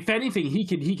 Yeah. If anything, he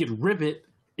could rip it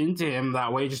into him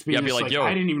that way, just being Yeah, be just like, like, yo.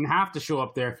 I didn't even have to show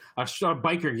up there. A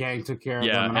biker gang took care of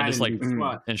them, and and I just didn't like do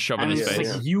squat. and shove in And his it's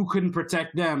face. like, you couldn't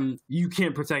protect them. You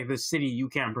can't protect this city. You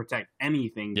can't protect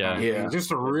anything. Yeah. kind of thing. Yeah. Just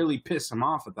to really piss him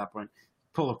off at that point.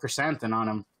 Pull a chrysanthemum on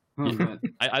him.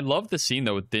 I love the scene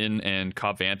though with Din and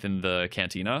Cobb Vanth in the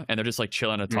cantina, and they're just like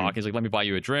chilling and talking. He's like, "Let me buy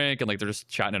you a drink," and like they're just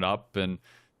chatting it up. And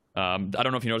I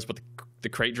don't know if you noticed, but the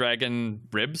crate dragon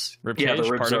rib Yeah, the cage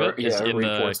ribs part of are- it is in the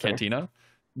reinforced there. cantina.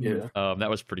 Yeah. That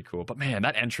was pretty cool. But man,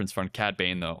 that entrance from Cad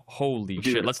Bane though, holy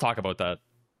shit! Let's talk about that.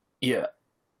 Yeah.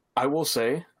 I will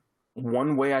say,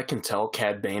 one way I can tell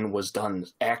Cad Bane was done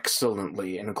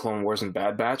excellently in Clone Wars and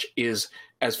Bad Batch is,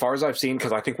 as far as I've seen,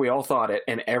 because I think we all thought it,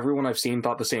 and everyone I've seen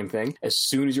thought the same thing. As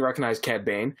soon as you recognize Cad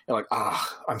Bane, you're like,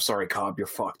 I'm sorry, Cobb, you're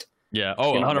fucked. Yeah.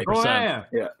 Oh, You know, 100%.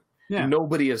 Yeah.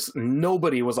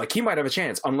 Nobody was like, he might have a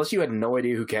chance, unless you had no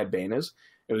idea who Cad Bane is.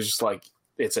 It was just like,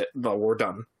 it's it. No, we're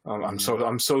done. I'm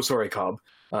so sorry, Cobb.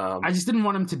 I just didn't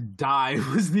want him to die.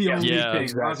 Was the only Yeah, thing.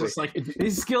 exactly. I was just like,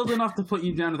 he's skilled enough to put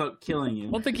you down without killing you.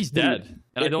 I don't think he's dead.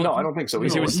 And I don't think so.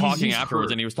 Because he either. was talking he's afterwards,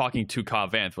 hurt. and he was talking to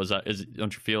Cobb Vanth.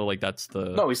 Don't you feel like that's the?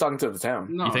 No, he's talking to the town.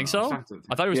 No, You think so? it's not to-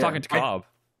 I thought he was Yeah. talking to Cobb.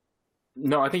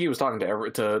 No, I think he was talking to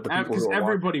the people Because who were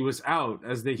everybody was out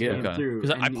as they came Okay. through.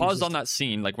 Because I and he paused was on that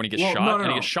scene, like when he gets Well, shot, no, and he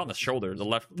no. gets shot in the shoulder, the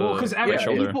left, Well, because right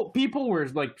shoulder. people were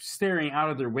like staring out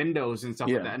of their windows and stuff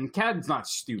Yeah. like that, and Cad's not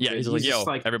stupid. Yeah, he's like, just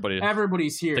yo, everybody.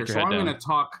 everybody's here, stick your so head I'm down." gonna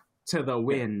talk to the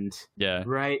wind, Yeah,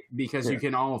 right? Because you Yeah.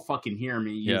 can all fucking hear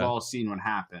me. You've Yeah. all seen what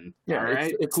happened. Yeah, all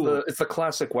right, it's cool. the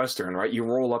classic Western, right? You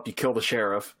roll up, you kill the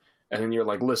sheriff, and then you're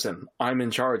like, listen, I'm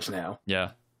in charge now. yeah.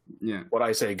 Yeah. what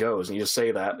I say goes, and you just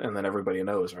say that, and then everybody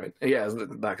knows, right? Yeah,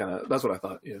 that's what I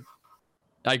thought. Yeah.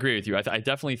 I agree with you. I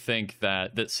definitely think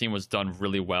that scene was done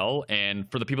really well, and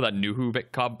for the people that knew who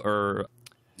Cobb or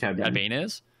Cad Bane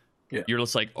is, Yeah. you're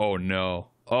just like, oh no,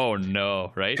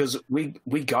 right? Because we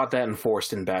got that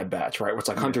enforced in Bad Batch, right? Where it's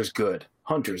like Hunter's good,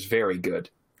 Hunter's very good.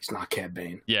 He's not Cad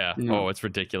Bane. Yeah. Yeah. Oh, it's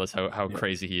ridiculous how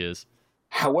crazy he is.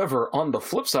 However, on the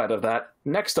flip side of that,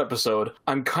 next episode,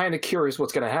 I'm kind of curious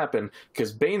what's going to happen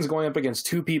because Bane's going up against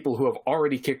two people who have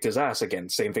already kicked his ass again.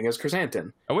 Same thing as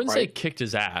Chrysanthemum. I wouldn't say right? kicked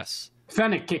his ass.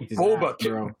 Fennec kicked his Boba, ass,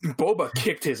 bro. Boba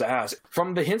kicked his ass.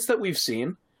 From the hints that we've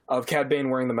seen of Cad Bane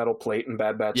wearing the metal plate in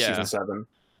Bad Batch Season 7,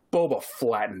 Boba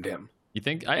flattened him You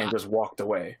think? and just walked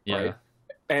away, Yeah. right?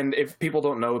 And if people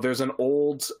don't know, there's an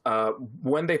old...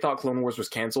 when they thought Clone Wars was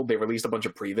canceled, they released a bunch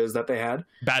of previs that they had.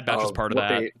 Bad Batch was part of what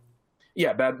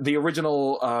that. The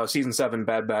original Season 7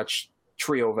 Bad Batch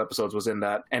trio of episodes was in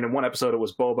that, and in one episode it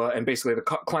was Boba, and basically the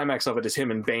climax of it is him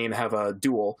and Bane have a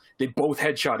duel. They both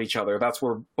headshot each other. That's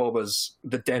where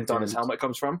the dent on his helmet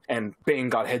comes from, and Bane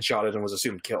got headshotted and was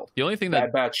assumed killed. The only thing that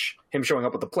Bad Batch, him showing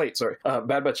up with the plate,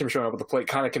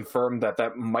 kind of confirmed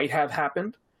that might have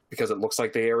happened, because it looks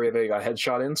like the area they got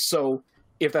headshot in. So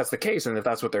if that's the case, and if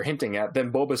that's what they're hinting at,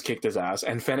 then Boba's kicked his ass,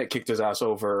 and Fennec kicked his ass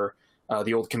over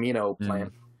the old Camino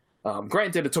plant.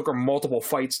 Granted, it took her multiple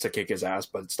fights to kick his ass,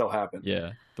 but it still happened.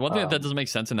 Yeah. The one thing that doesn't make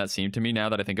sense in that scene to me now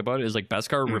that I think about it is like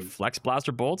Beskar reflects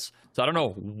blaster bolts. So I don't know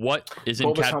what is in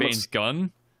Boba's Cad helmet's- Bane's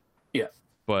gun. Yeah.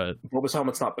 But Boba's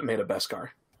helmet's not made of Beskar.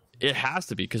 it has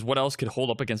to be, because what else could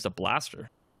hold up against a blaster?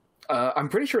 I'm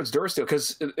pretty sure it's Durasteel,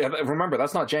 because remember,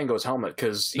 that's not Django's helmet.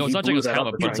 Because No, it's not Jango's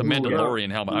helmet, but it's a Mandalorian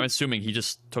helmet. I'm assuming he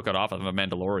just took it off of a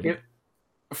Mandalorian.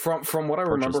 From what I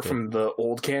remember Purchased it. from the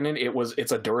old canon,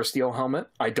 it's a Durasteel helmet.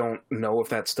 I don't know if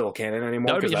that's still canon anymore.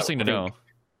 That would be 'cause interesting to know.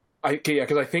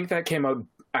 Because I think that came out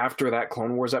after that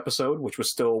Clone Wars episode, which was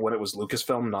still when it was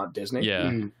Lucasfilm, not Disney.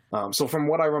 Yeah. So from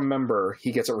what I remember,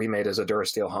 he gets it remade as a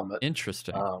Durasteel helmet.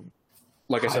 Interesting.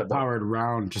 Like I said, High-powered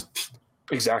round, just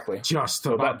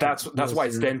so about. that's why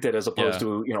it's dented as opposed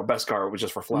to Beskar, which was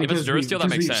just for flat. If it's Durasteel, that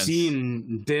makes we've sense.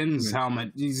 seen Din's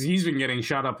helmet. He's been getting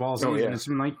shot up all season. yeah. It's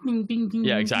been like ding, ding, ding,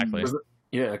 Yeah, ding, exactly. ding.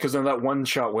 Yeah, because in that one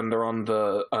shot when they're on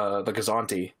the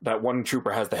Gazanti, that one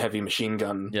trooper has the heavy machine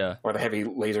gun, Yeah. or the heavy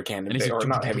laser cannon, And he's or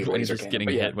not heavy laser just cannon, getting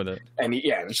but hit with it. and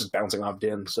it's just bouncing off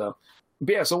Din. So,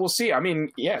 but yeah, so we'll see. I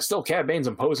mean, yeah, still Cad Bane's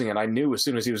imposing, and I knew as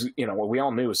soon as he was, we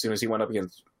all knew as soon as he went up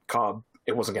against Cobb,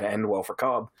 it wasn't going to end well for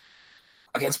Cobb.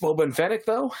 Against Boba and Fennec,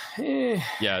 though,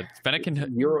 Yeah, Fennec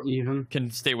Even. can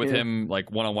stay with him like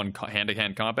one-on-one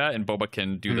hand-to-hand combat, and Boba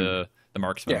can do the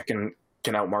marksman. yeah,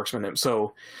 can out marksman him.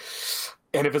 So,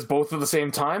 and if it's both at the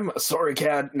same time, sorry,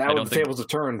 Cad, now the tables have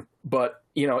turned. But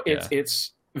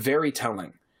it's very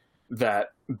telling that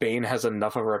Bane has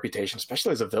enough of a reputation,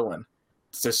 especially as a villain,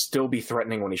 to still be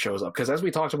threatening when he shows up. Because as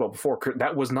we talked about before,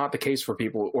 that was not the case for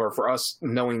people, or for us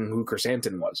knowing who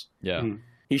Chrysanthemum was. Yeah.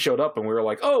 He showed up and we were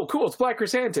like, oh, cool, it's Black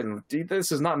Chrysanthemum.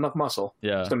 This is not enough muscle.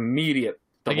 Yeah. Just immediate.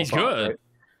 Like, he's double thought, good. right?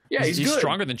 Yeah, he's good.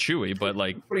 stronger than Chewie, but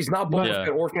like, But he's not Boba Fett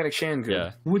or Fennec Shand good.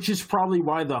 yeah, Which is probably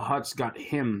why the Hutts got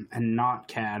him and not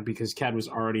Cad, because Cad was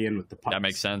already in with the pups. that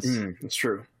makes sense. It's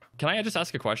true. Can I just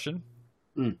ask a question?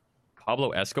 Pablo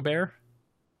Escobar?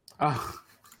 Oh,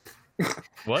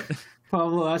 What?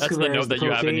 Pablo That's Escobar the note is the that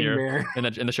you have in cocaine here bear.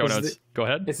 in the show It's notes. Go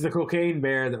ahead. It's the cocaine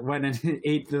bear that went and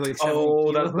ate the like 7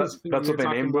 Oh, kilos. that's what they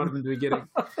named about him? in the beginning.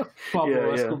 Pablo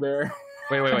Yeah. Escobar.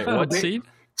 Wait. What scene?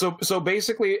 So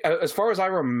basically, as far as I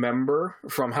remember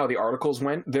from how the articles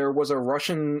went, there was a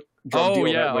Russian drug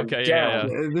deal that went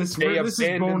down. This They is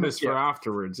abandoned bonus the- for yeah.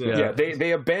 afterwards. Yeah,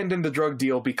 they abandoned the drug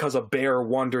deal because a bear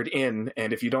wandered in,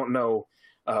 and if you don't know,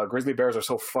 grizzly bears are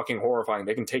so fucking horrifying.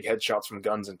 They can take headshots from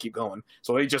guns and keep going.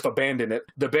 So they just abandoned it.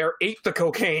 The bear ate the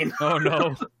cocaine Oh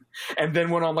no. and then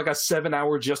went on like a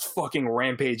 7-hour just fucking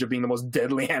rampage of being the most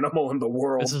deadly animal in the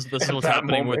world. This is at what's that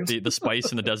happening moment. with the spice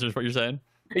in the desert. Is what you're saying?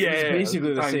 It's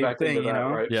basically the Tying same back thing, into you know?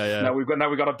 right? Yeah. Now we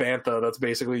got a bantha that's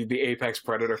basically the apex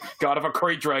predator. God, if a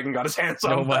crate dragon got his hands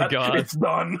on Oh my that, God. it's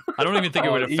done. I don't even think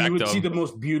it would affect You would see the them.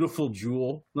 most beautiful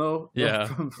jewel, no? Yeah.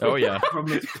 From Oh, yeah.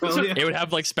 From its brilliant. It would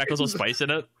have like speckles of spice in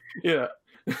it. Yeah.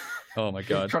 Oh my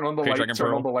god. Turn on the Crate light. Dragon Turn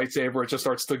Pearl. on the lightsaber. It just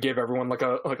starts to give everyone like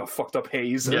a fucked up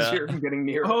haze Yeah. as you're getting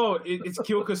near. Oh, it's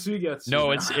Kyokosugetsu.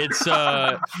 No, it's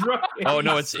Right. oh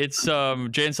no, it's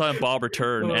Jay and Silent Bob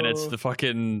Return, and it's the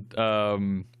fucking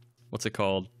what's it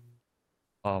called?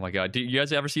 Oh my god, do you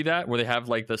guys ever see that where they have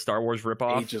like the Star Wars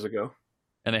ripoff, Ages ago.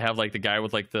 and they have like the guy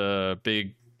with like the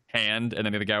big hand, and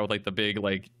then the guy with like the big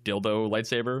like dildo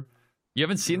lightsaber? You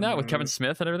haven't seen that with Kevin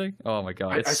Smith and everything? Oh my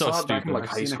god, it's I so saw it stupid. back in like I've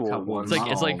high seen a school couple. once.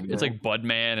 It's like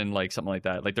Budman and like something like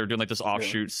that. Like they're doing like this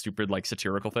offshoot, stupid like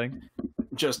satirical thing.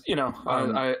 Just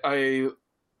I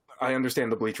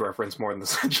understand the Bleach reference more than the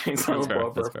Chainsaw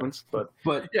Bob reference, but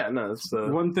yeah, no, it's the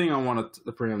one thing I want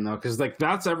to bring up now because like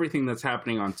that's everything that's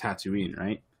happening on Tatooine,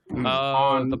 right?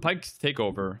 The Pikes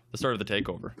takeover, the start of the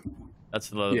takeover. That's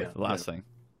the last thing.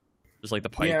 Just like the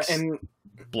Pikes. Yeah, and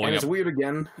it's weird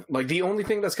again. Like the only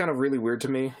thing that's kind of really weird to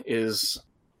me is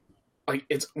like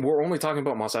we're only talking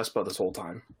about Mos Espa this whole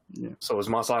time. Yeah. So is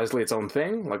Mos Eisley its own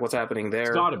thing? Like what's happening there?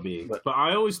 It's gotta be. But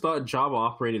I always thought Jabba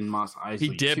operated in Mos Eisley. He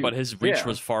did, too. but his reach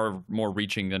was far more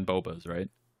reaching than Boba's, right?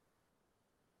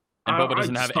 And Boba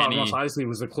doesn't have any. Mos Eisley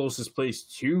was the closest place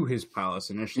to his palace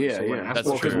initially. Yeah, so yeah,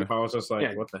 that's true. I was just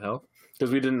like, what the hell?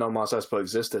 Because we didn't know Mos Espa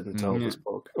existed until this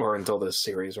book or until this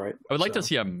series, right? I would like to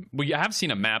see we have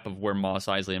seen a map of where Mos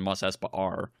Eisley and Mos Espa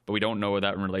are, but we don't know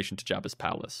that in relation to Jabba's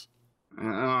palace.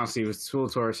 Honestly, with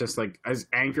Skeletor, it's just like, is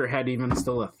Anchorhead even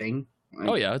still a thing? Like,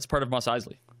 oh yeah, it's part of Mos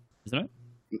Eisley, isn't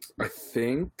it? I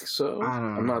think so.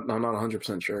 I'm not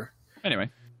 100% sure. Anyway,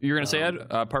 you're gonna say Ed,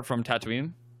 apart from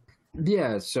Tatooine?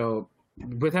 Yeah. So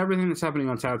with everything that's happening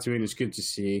on Tatooine, it's good to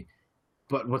see.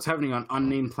 But what's happening on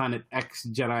unnamed planet X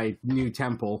Jedi New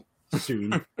Temple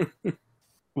soon?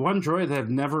 One droid that I've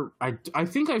never. I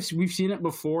think we've seen it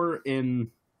before in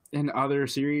other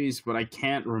series, but I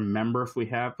can't remember if we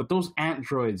have. But those ant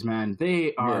droids, man,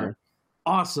 they are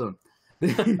awesome.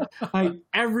 Like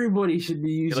everybody should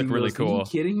be using. They look really those. cool. Are you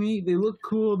kidding me? They look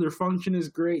cool. Their function is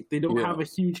great. They don't have a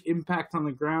huge impact on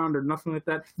the ground or nothing like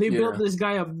that. They built this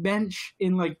guy a bench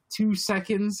in like 2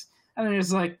 seconds, and then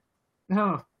it's like,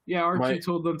 oh yeah, Archie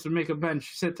told them to make a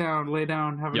bench, sit down, lay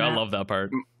down, have a nap. I love that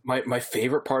part. My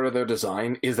favorite part of their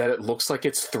design is that it looks like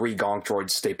it's 3 gonk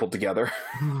droids stapled togetger.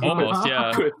 Almost,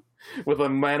 yeah. With a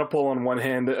maniple on one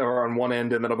hand or on one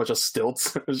end, and then a bunch of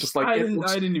stilts. It's just like I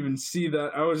didn't even see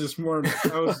that. I was just more.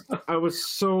 I was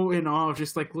so in awe.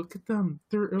 Just like, look at them.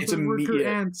 They're worker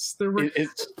ants. They're and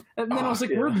then I was like,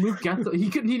 where'd Luke get them? He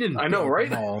didn't. I know, right?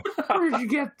 Where did you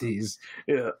get these?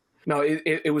 Yeah. No,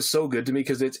 it was so good to me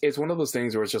because it's one of those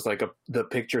things where it's just like the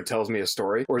picture tells me a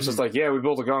story, where it's just like, yeah, we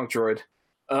built a gonk droid.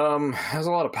 Has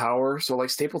a lot of power, so like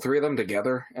staple 3 of them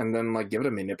together and then like give it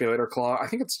a manipulator claw. I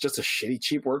think it's just a shitty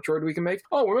cheap work droid we can make.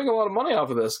 Oh, we're making a lot of money off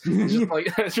of this.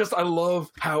 It's just I love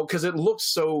how, because it looks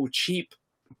so cheap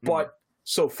but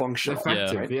so functional.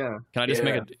 Effective, yeah. Can I just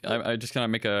I just kind of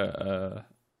make a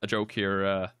joke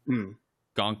here?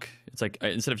 Gonk. It's like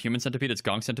instead of human centipede, it's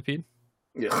gonk centipede.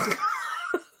 Yeah.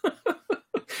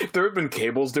 If there had been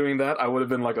cables doing that, I would have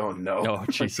been like, oh no. Oh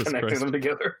Jesus connecting Christ. them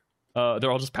together.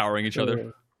 They're all just powering each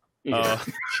other. I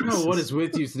don't know what is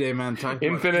with you today, man.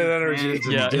 Infinite energy. And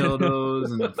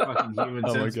dildos and fucking human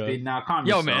centipede. Now, calm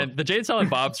yourself. Man, the Jay and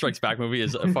Silent Bob Strikes Back movie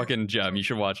is a fucking gem. You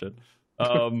should watch it.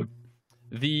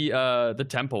 The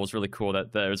temple was really cool.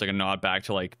 That there's like a nod back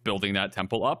to like building that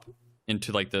temple up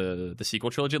into like the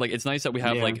sequel trilogy. Like it's nice that we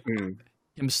have like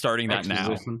him starting that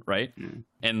now, right?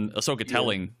 And Ahsoka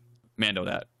telling Mando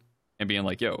that. And being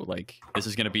like, yo, like, this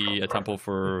is going to be a temple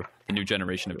for the new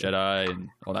generation of Jedi and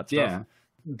all that stuff.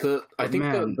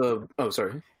 Yeah.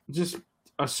 Sorry. Just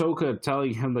Ahsoka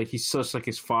telling him, like, he's such like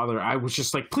his father. I was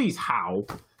just like, please, how?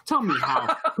 Tell me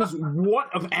how. Because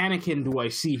what of Anakin do I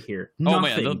see here? Nothing. Oh,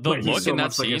 man, the look in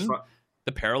that scene, like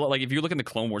the parallel, like, if you look in the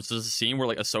Clone Wars, there's a scene where,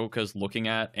 like, Ahsoka's looking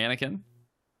at Anakin.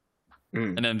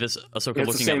 And then this Ahsoka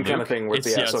looking at Luke. Kind of thing where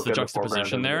it's the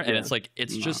juxtaposition there. And it's like,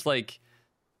 it's just like,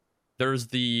 there's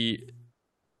the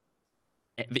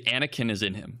Anakin is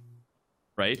in him,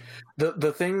 right?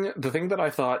 The thing that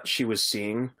I thought she was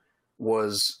seeing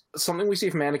was something we see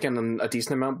from Anakin in a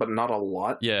decent amount, but not a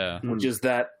lot. Yeah, which is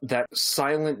that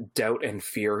silent doubt and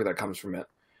fear that comes from it,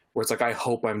 where it's like, I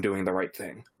hope I'm doing the right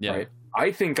thing. Yeah, right?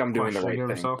 I think I'm doing the right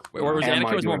thing. Whereas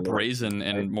Anakin was more brazen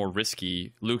and more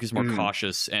risky. Luke is more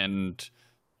cautious and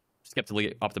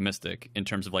skeptically optimistic in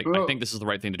terms of like, I think this is the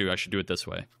right thing to do. I should do it this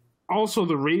way. Also,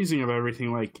 the raising of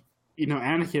everything, like, you know,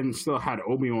 Anakin still had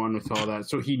Obi-Wan with all that,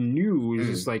 so he knew, he was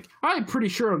just like, I'm pretty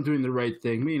sure I'm doing the right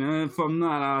thing. I mean, if I'm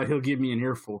not, he'll give me an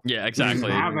earful. Yeah, exactly. He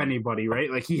doesn't have anybody, right?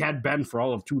 Like, he had Ben for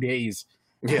all of 2 days.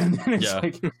 Yeah. And then it's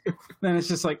like, then it's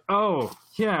just like, oh,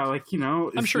 yeah, like, you know.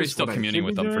 I'm sure he's still communing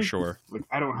with them for sure. Like,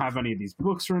 I don't have any of these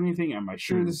books or anything. Am I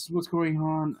sure this is what's going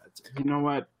on? You know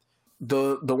what?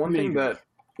 The one thing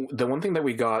that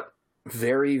we got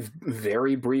very,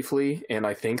 very briefly, and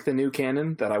I think the new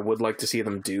canon that I would like to see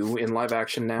them do in live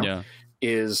action now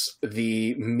is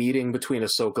the meeting between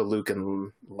Ahsoka, Luke,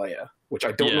 and Leia, which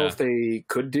I don't know if they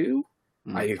could do.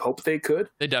 I hope they could.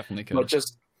 They definitely could. But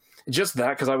just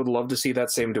that, because I would love to see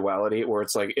that same duality where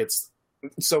it's like, it's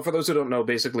So for those who don't know,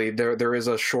 basically there is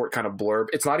a short kind of blurb.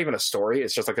 It's not even a story.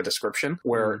 It's just like a description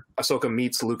where Ahsoka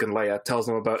meets Luke and Leia, tells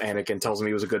them about Anakin, tells him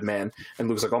he was a good man, and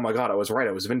Luke's like, "Oh my god, I was right.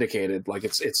 I was vindicated. Like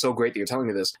it's so great that you're telling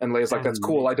me this." And Leia's like, "That's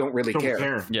cool. I don't really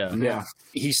care." Yeah.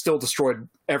 He still destroyed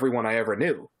everyone I ever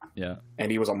knew. Yeah.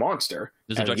 And he was a monster.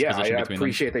 There's a And juxtaposition I between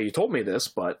appreciate that you told me this,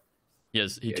 but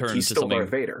yes, he turned he's to still something. Darth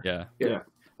Vader. Yeah.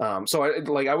 So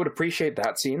I would appreciate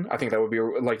that scene. I think that would be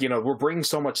like, we're bringing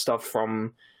so much stuff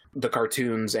from the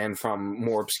cartoons and from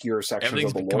more obscure sections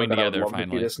Everything's of the lore coming that I would together love to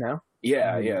finally. see this now.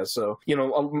 Yeah. So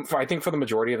I think for the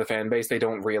majority of the fan base, they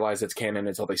don't realize it's canon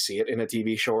until they see it in a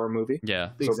TV show or a movie.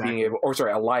 Yeah. So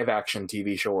a live action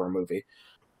TV show or a movie.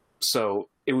 So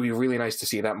it would be really nice to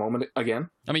see that moment again.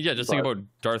 I mean, yeah, just think about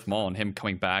Darth Maul and him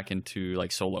coming back into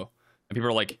like Solo, and people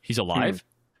are like, "He's alive."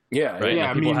 Yeah, Right? Yeah,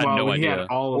 Like, people had no when he idea. had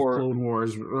all of Clone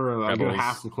Wars, or like Rebels.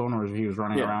 half of Clone Wars, he was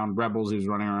running around. Rebels, he was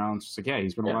running around. It's just like,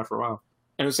 he's been alive for a while.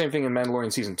 And the same thing in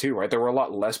Mandalorian Season 2, right? There were a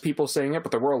lot less people saying it, but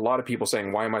there were a lot of people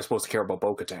saying, why am I supposed to care about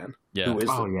Bo-Katan? Yeah. Who is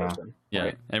Oh, the yeah. person? Yeah.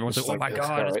 Right? Everyone's It's like, "Oh my like,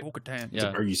 god, it's right? Bo-Katan." It's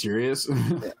like, Yeah. are you serious?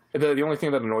 The only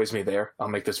thing that annoys me there, I'll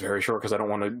make this very short because I don't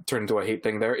want to turn into a hate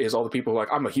thing there, is all the people who are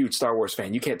like, I'm a huge Star Wars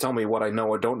fan. You can't tell me what I know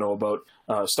or don't know about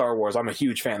Star Wars. I'm a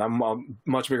huge fan. I'm a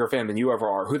much bigger fan than you ever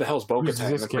are. Who the hell's Who's Bo-Katan?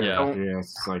 this It's like, character? don't-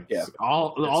 It's like Yeah.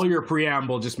 all your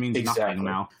preamble just means Exactly. nothing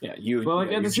now. Yeah, But,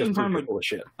 like, at the same time, like, full of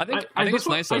shit. I think I- it's that's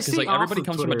what nice though I because see like everybody off of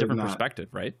comes from a Twitter different and that. perspective,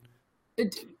 right?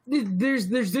 There's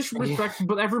this respect,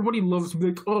 but everybody loves to be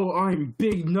like, oh, I'm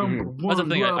big number one. That's the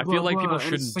thing. Blah, I blah, feel like blah. people And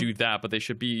shouldn't it's like, do that, but they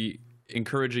should be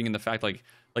encouraging in the fact like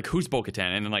who's Bo-Katan,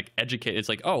 and then like educate. It's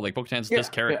like, oh, like Bo-Katan's this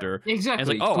character. Exactly. And it's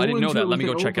like, oh, I didn't know that. Let me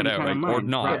go check it out, kind of like, or mind,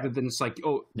 not. Rather than it's like,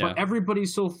 oh, but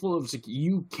everybody's so full of it's like,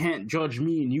 you can't judge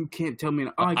me and you can't tell me.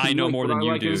 I know more than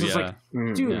you do. It's just Yeah.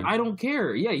 like, dude, I don't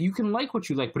care. Yeah, you can like what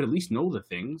you like, but at least know the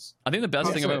things. I think the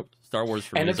best thing about Star Wars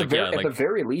for me And is at the, like, at the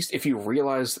very least, if you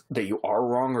realize that you are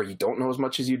wrong or you don't know as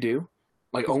much as you do,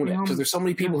 like own it, because there's so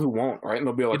many people who won't, right? And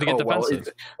they'll be like, they get "Oh, well,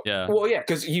 defensive. Yeah. well, yeah,"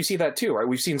 because you see that too, right?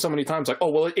 We've seen so many times, like, "Oh,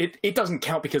 well, it doesn't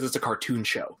count because it's a cartoon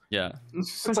show." Yeah.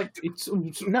 It's like,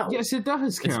 no. Yes, it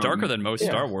does count. It's darker than most Yeah.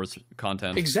 Star Wars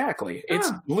content. Exactly.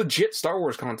 It's legit Star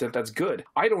Wars content that's good.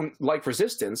 I don't like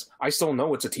Resistance. I still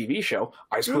know it's a TV show.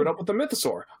 I screwed up with the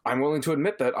Mythosaur. I'm willing to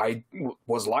admit that I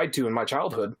was lied to in my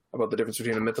childhood about the difference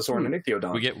between a Mythosaur and an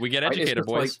Ichthyodon. We get Right? It's educated, just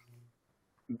boys.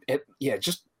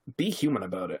 just be human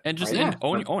about it. And just right?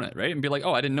 own it, right? And be like,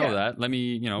 oh, I didn't know that. Let me,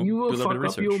 You do a will little bit fuck of up.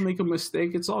 research. You'll make a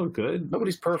mistake. It's all good.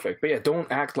 Nobody's perfect, but yeah,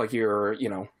 don't act like you're, in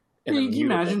Yeah, a you can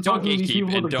imagine Don't talking to these gatekeep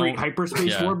people and with a great don't- hyperspace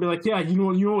yeah. war, be like, yeah, you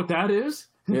know what that is?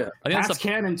 Yeah. I think That's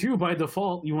canon too by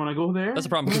default. You want to go there? That's the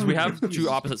problem because we have two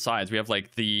opposite sides. We have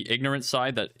like the ignorant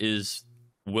side that is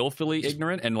willfully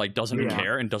ignorant and like doesn't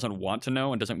care and doesn't want to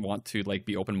know and doesn't want to like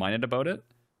be open minded about it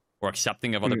or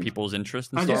accepting of other people's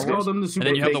interests in I Star just Wars. call them the super. And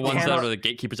then you have they the ones that cannot- are the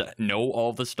gatekeepers that know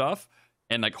all the stuff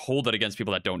and like hold it against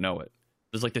people that don't know it.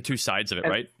 There's like the two sides of it,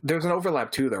 And right? There's an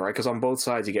overlap too, though, right? Because on both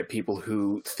sides, you get people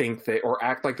who think they or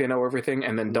act like they know everything,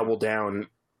 and then double down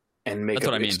and make That's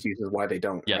what up I mean. excuses why they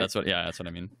don't. Yeah, right? that's what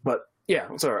I mean. But yeah,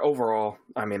 sorry. Overall,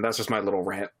 I mean, that's just my little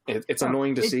rant. It's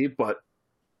annoying to see, but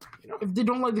If they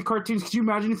don't like the cartoons, could you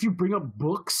imagine if you bring up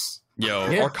books? Yo,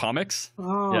 Yeah. or comics.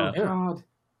 Oh Yeah. God!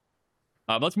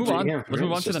 Let's move Yeah, on. yeah, Let's right,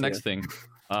 move on it's to the just, next thing.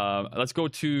 Let's go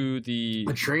to the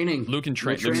The training. Luke and The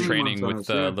Luke's training montage, with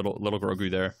yeah. little Grogu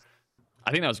there. I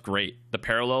think that was great. The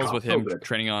parallels with so him good.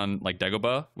 training on like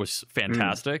Dagobah was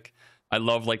fantastic. I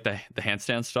love like the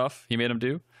handstand stuff he made him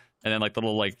do, and then like the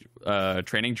little like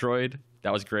training droid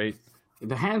that was great.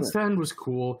 The handstand was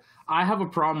cool. I have a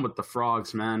problem with the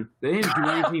frogs, man. They didn't do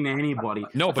anything to anybody.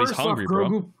 No, but he's First off, hungry,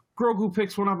 bro. Grogu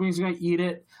picks one up and he's gonna eat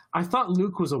it. I thought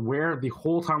Luke was aware the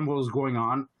whole time what was going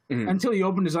on until he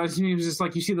opened his eyes and he was just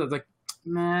like, you see that, like,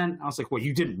 man. I was like, what?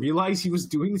 You didn't realize he was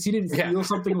doing this? He didn't feel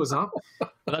something was up?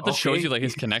 But that just shows you like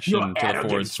his connection Your to the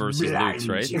arrogance Force versus Luke's,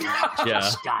 right? blinds you, Yeah.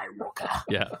 Skywalker.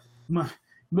 Yeah,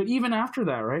 But even after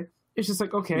that, right? It's just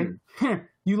like, okay,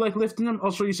 you like lifting them?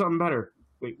 I'll show you something better.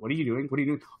 Wait, what are you doing? What are you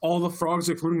doing? All the frogs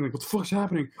are floating. Like, what the fuck's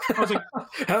happening? I was like,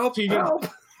 help, so you're gonna, help.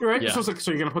 right? Yeah. So it's like,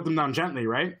 so you're gonna put them down gently,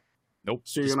 right? nope.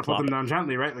 So you're just gonna plop. put them down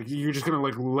gently, right? Like you're just gonna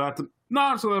like let them.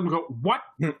 No, so let them go. What?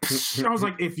 I was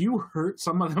like, if you hurt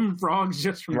some of them frogs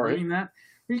just from Right. doing that,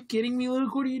 are you kidding me,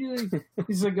 Luke? What are you doing?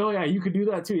 He's like, oh yeah, you could do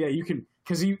that too. Yeah, you can,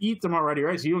 because you eat them already,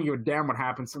 right? So you don't give a damn what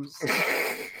happens. So I'm just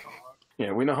like,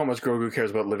 Yeah, we know how much Grogu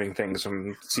cares about living things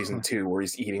from season 2, where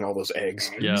he's eating all those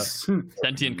eggs. Yeah,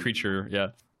 sentient creature. Yeah,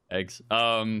 eggs.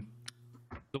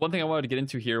 The one thing I wanted to get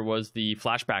into here was the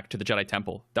flashback to the Jedi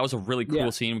Temple. That was a really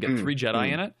cool scene. We get 3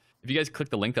 Jedi in it. If you guys click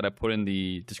the link that I put in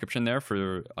the description there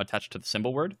for attached to the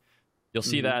symbol word, you'll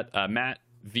see that Matt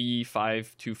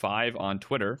V525 on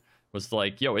Twitter was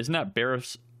like, yo, isn't that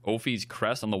Barriss Offee's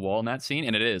crest on the wall in that scene?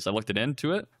 And it is. I looked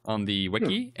into it on the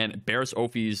wiki, and Barriss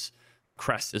Offee's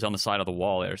crest is on the side of the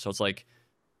wall there. So it's like,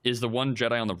 is the one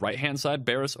Jedi on the right-hand side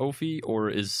Barriss Offee, or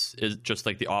is just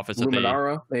like the office that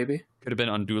Luminara, maybe? Could have been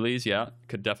Unduli's, yeah.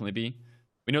 Could definitely be.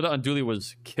 We know that Unduli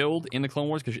was killed in the Clone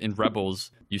Wars, because in Rebels,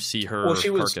 you see her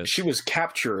carcass. She was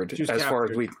captured, as far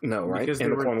as we know, right? Because in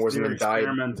the Clone Wars, and then died.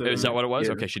 Is that what it was?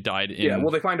 Yeah. Okay, she died in... Yeah,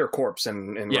 well, they find her corpse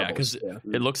in Yeah, Rebels. because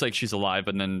it looks like she's alive,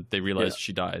 and then they realize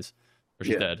she dies. Or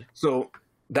she's dead. So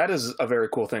that is a very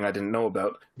cool thing I didn't know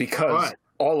about, because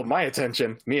all of my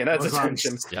attention, me and Ed's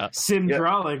attention...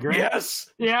 Syndraulic, right?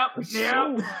 Yes! Yep.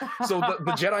 So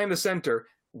the Jedi in the center,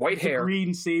 white hair.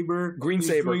 Green saber.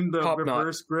 Doing the top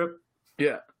reverse grip.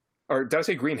 Yeah. Or did I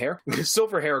say green hair?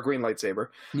 Silver hair, green lightsaber.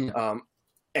 Yeah.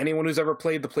 Anyone who's ever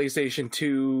played the PlayStation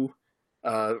 2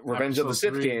 Revenge of the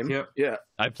Sith game. Yeah.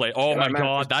 I play. Oh my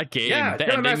god, that game. Yeah, the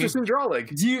Jedi Master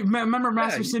Syndraulic. Do you remember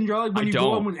Master Syndraulic when you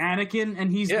go in with Anakin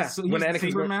and he's the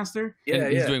Saber Master? Yeah,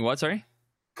 he's doing what, sorry?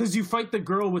 Because you fight the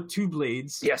girl with two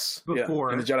blades. Yes.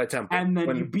 Before in the Jedi Temple. And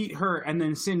then you beat her, and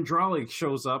then Syndraulic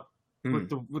shows up with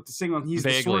the single. He's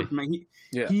Vaguely. the swordman.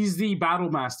 He's the battle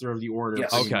master of the order.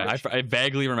 Yes. Okay, I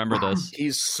vaguely remember this.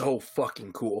 He's so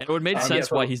fucking cool. It would make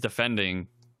sense why he's defending.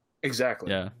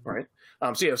 Exactly. Yeah. Right.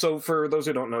 So for those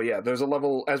who don't know, there's a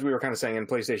level, as we were kind of saying in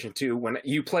PlayStation 2, when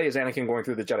you play as Anakin going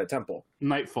through the Jedi Temple.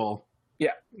 Nightfall.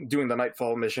 Yeah, doing the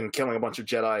Nightfall mission, killing a bunch of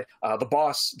Jedi. The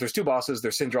boss, there's two bosses.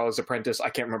 There's Syndraulic's apprentice. I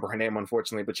can't remember her name,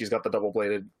 unfortunately, but she's got the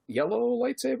double-bladed yellow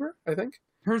lightsaber, I think.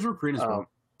 Hers were green as well.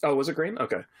 Oh, was it green?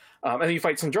 Okay. And then you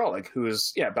fight Syndraulic, who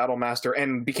is, Battle Master,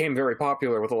 and became very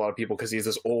popular with a lot of people because he's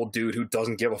this old dude who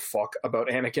doesn't give a fuck about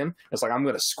Anakin. It's like, I'm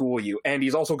going to school you. And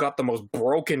he's also got the most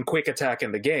broken quick attack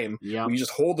in the game. Yeah. You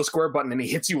just hold the square button and he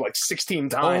hits you like 16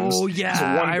 times. Oh,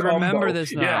 yeah. I remember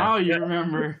this now. Yeah. Oh, you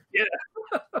remember. Yeah.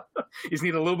 You just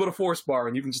need a little bit of force bar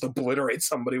and you can just obliterate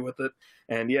somebody with it.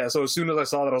 And so as soon as I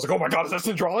saw that, I was like, oh my god, is that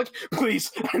Syndraulic?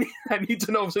 Please, I need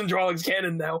to know if Syndraulic's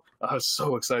canon now. I was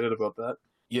so excited about that.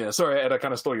 Yeah, sorry, Ed, I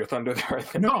kind of stole your thunder there.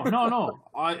 No.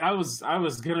 I was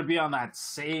gonna be on that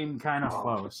same kind of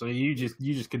flow, so you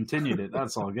just continued it.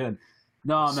 That's all good.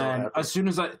 No, so man. Happy. As soon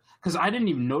as because I didn't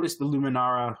even notice the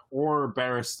Luminara or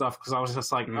Barriss stuff, because I was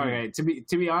just like, okay,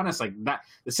 to be honest, like that,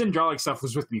 the Syndraulic stuff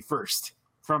was with me first.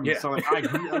 So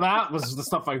like that was the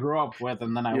stuff I grew up with,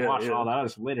 and then I watched all that other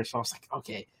stuff later. So I was like,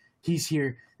 okay, he's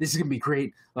here. This is gonna be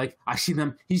great. Like, I see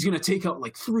them. He's gonna take out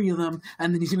like 3 of them,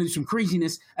 and then he's gonna do some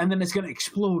craziness, and then it's gonna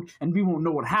explode, and we won't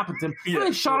know what happened to him. And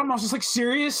I shot him. I was just like,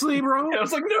 seriously, bro? I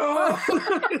was like, no,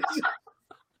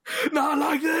 not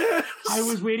like this. I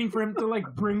was waiting for him to like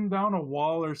bring down a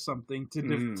wall or something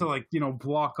to like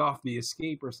block off the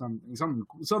escape or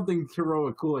something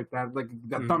heroic cool like that, like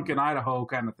that Duncan, Idaho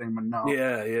kind of thing. But no.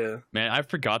 Yeah. Man, I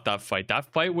forgot that fight. That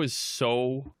fight was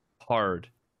so hard.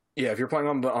 Yeah, if you're playing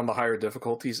on the higher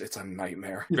difficulties, it's a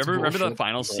nightmare. Remember the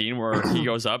final scene where he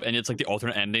goes up and it's like the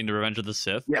alternate ending to Revenge of the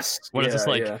Sith? Yes. When it's just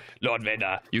like, Lord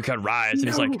Vader, you can rise. And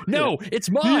he's like, no, it's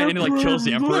mine. And he like kills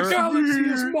the Emperor. The galaxy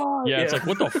is mine. Yeah, it's like,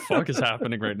 what the fuck is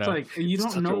happening right now? It's like, you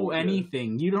don't know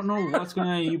anything. You don't know what's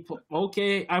going to...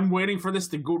 Okay, I'm waiting for this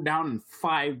to go down in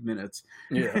 5 minutes.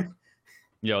 Yeah.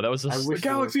 Yo, that was just... The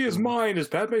galaxy is mine. Is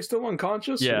Padme still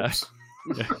unconscious? Yeah.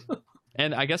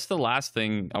 And I guess the last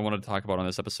thing I wanted to talk about on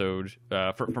this episode,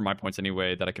 for my points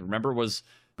anyway, that I can remember was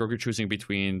Grogu choosing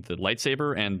between the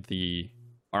lightsaber and the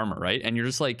armor, right? And you're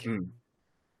just like,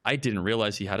 I didn't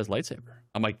realize he had his lightsaber.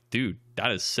 I'm like, dude,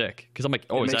 that is sick. Because I'm like,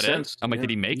 oh, is that it? I'm like, did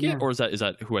he make it? Or is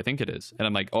that who I think it is? And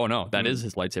I'm like, oh, no, that is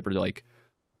his lightsaber. They're like,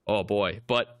 oh, boy.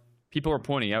 But people are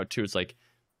pointing out, too, it's like,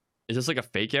 is this like a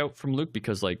fake out from Luke?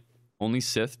 Because, like, only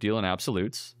Sith deal in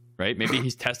absolutes, right? Maybe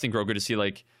he's testing Grogu to see,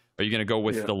 like, are you going to go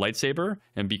with the lightsaber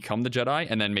and become the Jedi,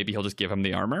 and then maybe he'll just give him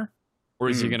the armor? Or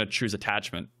is he going to choose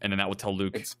attachment, and then that will tell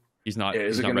Luke he's not ready?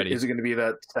 Is it going to be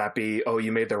that sappy, oh,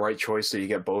 you made the right choice, so you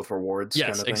get both rewards?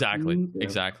 Yes, kind of exactly.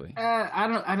 Exactly.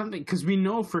 I don't think, because we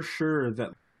know for sure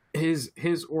that his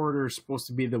order is supposed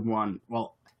to be the one.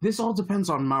 Well, this all depends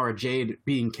on Mara Jade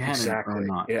being canon or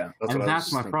not. Yeah,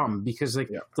 that's my problem, because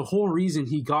like the whole reason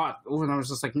he got, when I was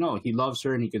just like, no, he loves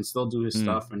her and he can still do his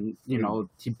stuff, and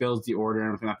he builds the order and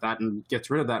everything like that, and gets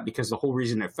rid of that, because the whole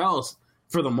reason it fell,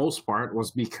 for the most part,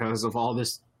 was because of all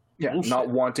this. Yeah, bullshit. Not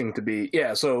wanting to be.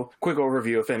 Yeah, so quick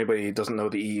overview if anybody doesn't know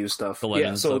the EU stuff.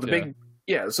 The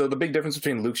big difference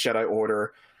between Luke's Jedi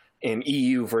Order in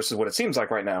EU versus what it seems like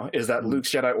right now is that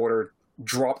Luke's Jedi Order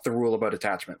dropped the rule about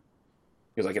attachment.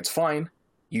 He's like, it's fine.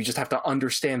 You just have to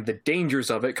understand the dangers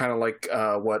of it, kind of like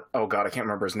I can't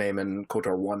remember his name in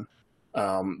KOTOR 1.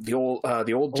 The old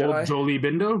Jedi, Jolie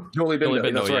Bindo. Jolie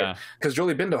Bindo, that's yeah. right. Because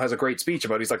Jolie Bindo has a great speech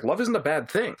about. He's like, love isn't a bad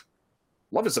thing.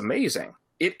 Love is amazing.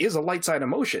 It is a light side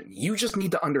emotion. You just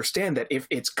need to understand that if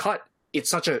it's cut, it's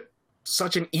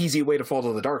such an easy way to fall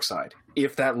to the dark side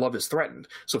if that love is threatened.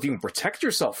 So if you can protect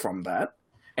yourself from that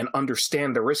and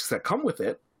understand the risks that come with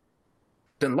it,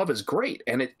 then love is great.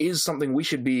 And it is something we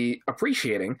should be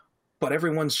appreciating, but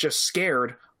everyone's just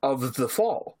scared of the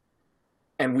fall.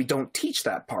 And we don't teach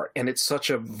that part. And it's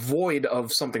such a void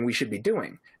of something we should be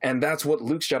doing. And that's what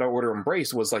Luke's Jedi Order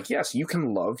embraced, was like, yes, you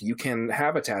can love, you can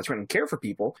have attachment and care for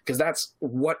people, because that's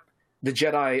what the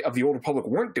Jedi of the Old Republic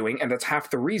weren't doing. And that's half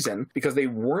the reason, because they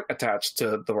weren't attached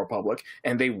to the Republic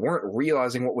and they weren't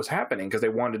realizing what was happening because they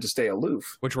wanted to stay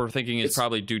aloof. Which we're thinking is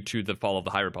probably due to the fall of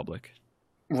the High Republic.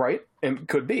 Right. And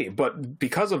could be. But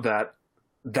because of that,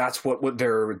 that's what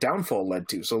their downfall led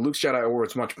to. So Luke's Jedi Order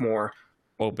is much more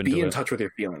open be to in it. touch with your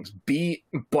feelings,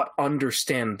 but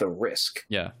understand the risk.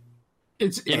 Yeah,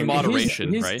 It's in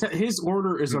moderation, his, right? His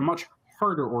order is a much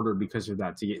harder order because of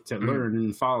that, to get to learn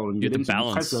and follow and You get get the into,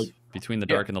 balance because, like, between the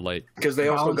dark and the light. Because they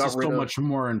also balance got is rid so of much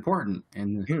more important,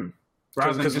 and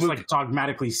rather than because just Luke, like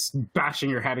dogmatically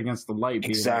bashing your head against the light, being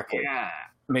exactly, like, yeah,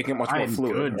 making it much more I'm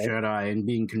fluid. good, Right? Jedi, and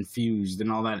being confused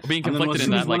and all that. Being And then conflicted as in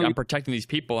soon that, as like, one of I'm protecting these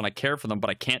people and I care for them,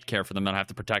 but I can't care for them and I have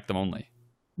to protect them only.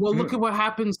 Well, look at what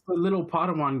happens to the little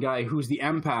Padawan guy who's the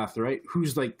empath, right?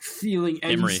 Who's like feeling,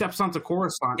 and Imri. he steps onto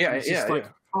Coruscant. Yeah, and it's just like,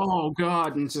 oh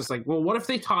god, and it's just like, well, what if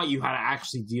they taught you how to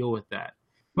actually deal with that?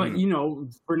 But you know,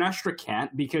 Vernestra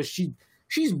can't, because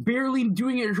she's barely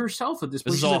doing it herself at this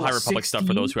point. This is all High Republic stuff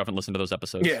for those who haven't listened to those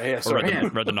episodes. Yeah, Or sorry.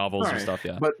 read the novels and Right. stuff,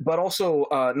 yeah. But also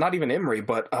not even Imri,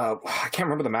 but I can't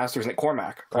remember the master's name.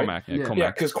 Cormac. Right? Cormac, yeah, Yeah. Cormac.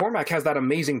 Yeah, because Cormac has that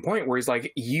amazing point where he's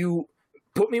like, you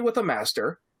put me with a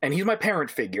master, and he's my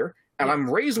parent figure, and I'm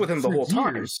raised with him the For whole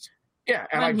time. years. Yeah,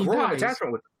 and I And he grow an dies.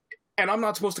 attachment with him, and I'm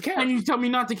not supposed to care. And you tell me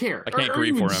not to care. I can't Are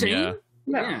grieve you for him, insane?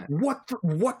 Yeah.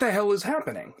 What the hell is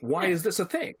happening? Why is this a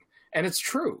thing? And it's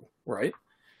true, right?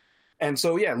 And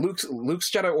so yeah, Luke's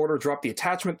Jedi Order dropped the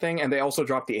attachment thing, and they also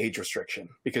dropped the age restriction,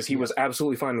 because he was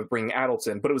absolutely fine with bringing adults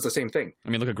in, but it was the same thing. I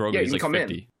mean, look at Grogu, Yeah, he's you like can come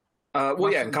 50.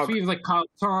 Well, yeah, and Kyle like Kyle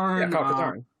Katarn,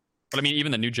 Katarn. But I mean,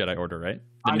 even the new Jedi Order, right?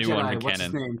 The new Jedi, one in what's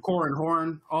his canon. name? Corran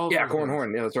Horn. All Yeah, those Corran guys.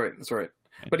 Horn. Yeah, that's right.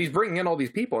 But he's bringing in all these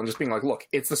people and just being like, look,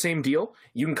 it's the same deal.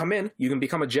 You can come in, you can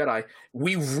become a Jedi.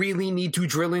 We really need to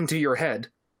drill into your head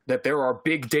that there are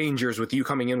big dangers with you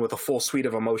coming in with a full suite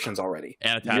of emotions already.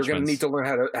 And You're going to attachments. need to learn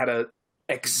how to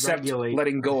accept Regulate.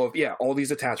 letting go of all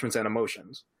these attachments and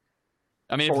emotions.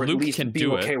 I mean, if Or at Luke least can be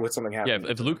do okay it. with something Yeah, happening.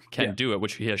 if Luke can Yeah. do it,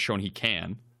 which he has shown he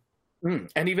can.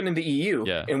 And even in the EU,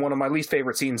 Yeah. in one of my least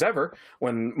favorite scenes ever,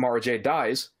 when Mara Jade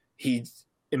dies, he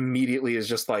immediately is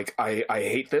just like, I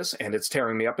hate this and it's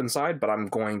tearing me up inside, but I'm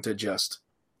going to just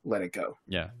let it go.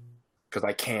 Yeah. Because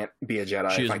I can't be a Jedi.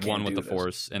 She if I is can't one with do the this.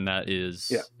 Force, and that is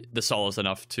Yeah. the solace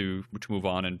enough to move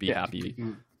on and be Yeah. happy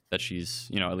Mm. that she's,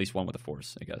 at least one with the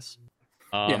Force, I guess.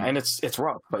 Yeah, and it's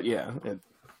rough, but yeah,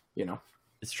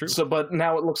 It's true. So, but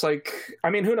now it looks like,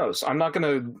 I mean, who knows? I'm not going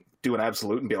to do an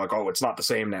absolute and be like, oh, it's not the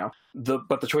same now.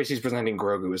 But the choice he's presenting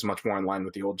Grogu is much more in line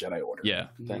with the old Jedi Order Yeah.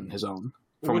 than his own.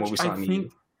 From Which what we saw I in the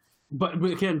think, but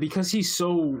again, because he's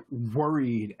so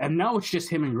worried, and now it's just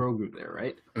him and Grogu there,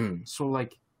 right? So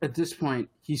like at this point,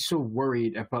 he's so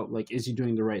worried about like, is he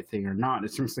doing the right thing or not?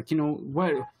 It seems like,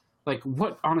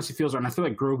 what honestly feels right. And I feel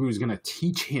like Grogu is going to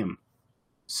teach him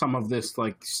some of this,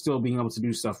 like still being able to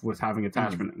do stuff with having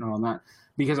attachment and all that,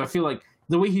 because I feel like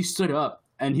the way he stood up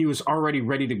and he was already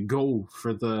ready to go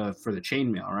for the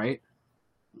chainmail, right?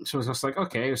 So it's just like,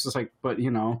 okay, it's just like, but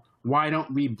why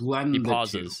don't we blend? He the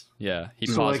pauses. two? Yeah, he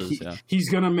So pauses. like he's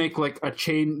gonna make like the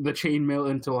chainmail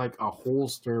into like a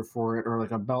holster for it or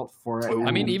like a belt for it. Oh,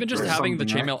 I mean, even just or having the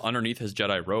something, chainmail right? underneath his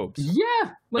Jedi robes.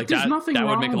 Yeah, like there's that, nothing that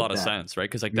would wrong make a lot with of that. sense, right?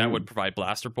 Because like that would provide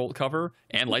blaster bolt cover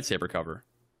and lightsaber cover.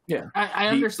 Yeah. I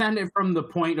understand it from the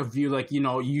point of view, like,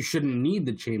 you shouldn't need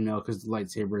the chainmail because the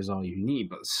lightsaber is all you need.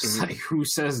 But it's just like, who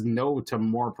says no to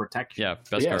more protection? Yeah,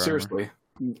 Beskar Yeah, armor. seriously.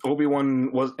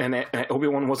 Obi-Wan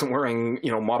wasn't wearing,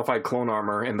 modified clone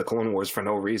armor in the Clone Wars for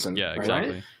no reason. Yeah, right?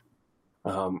 exactly.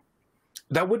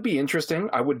 That would be interesting.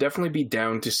 I would definitely be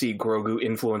down to see Grogu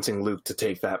influencing Luke to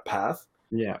take that path.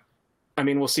 Yeah. I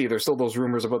mean, we'll see. There's still those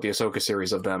rumors about the Ahsoka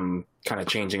series of them kind of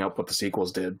changing up what the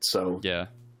sequels did. So Yeah.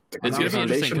 there's It's a gonna be interesting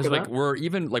foundation because for like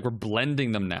that. we're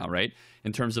blending them now, right?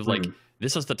 In terms of like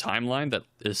this is the timeline that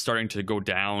is starting to go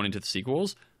down into the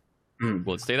sequels.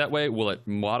 Will it stay that way? Will it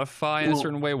modify in a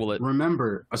certain way? Will it?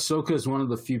 Remember, Ahsoka is one of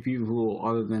the few people,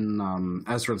 other than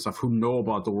Ezra and stuff, who know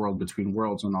about the world between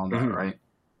worlds and all that, right?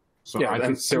 So Yeah, I and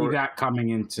could see there were- that coming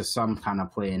into some kind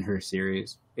of play in her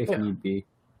series, if need be.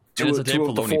 And it's two, a Dave two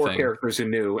of the Filoni four thing. characters who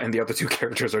knew, and the other two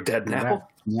characters are dead now.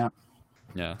 Yeah.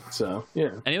 Yeah. So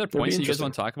yeah. Any other It'll be points that you guys interesting.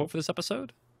 want to talk about for this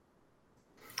episode?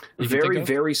 You can think Very, of?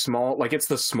 very small. Like, it's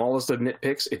the smallest of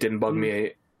nitpicks. It didn't bug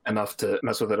me enough to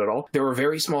mess with it at all. There were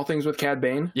very small things with Cad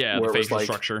Bane. Yeah, where the it was facial like,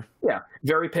 structure. yeah,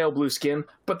 very pale blue skin.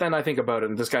 But then I think about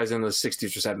it, and this guy's in the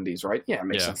 60s or 70s, right? Yeah, it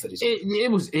makes Yeah. sense that he's... It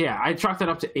was, yeah, I chalked that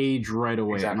up to age right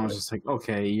away. And I Exactly. was just like,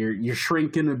 okay, you're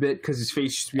shrinking a bit because his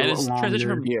face used to be And a it's little transition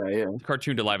longer. from Yeah.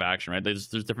 cartoon to live action, right? There's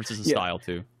differences in Yeah. style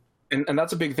too. And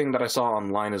that's a big thing that I saw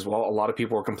online as well. A lot of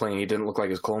people were complaining he didn't look like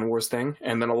his Clone Wars thing.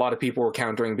 And then a lot of people were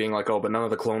countering, being like, oh, but none of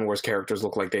the Clone Wars characters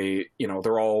look like they,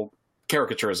 they're all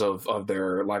caricatures of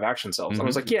their live action selves. And I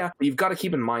was like, yeah, you've got to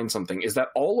keep in mind something, is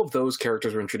that all of those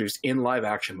characters were introduced in live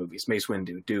action movies. Mace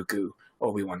Windu, Dooku,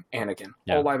 Obi-Wan, Anakin,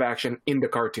 all live action into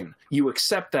cartoon. You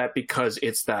accept that because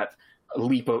it's that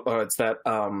leap of,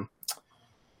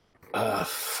 I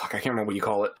can't remember what you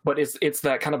call it, but it's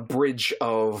that kind of bridge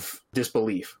of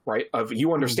disbelief, right? Of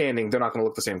you understanding they're not going to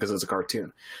look the same because it's a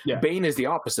cartoon. Yeah. Bane is the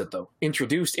opposite, though.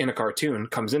 Introduced in a cartoon,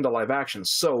 comes into live action,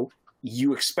 so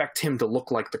you expect him to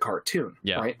look like the cartoon,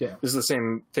 right? Yeah. This is the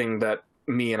same thing that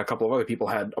me and a couple of other people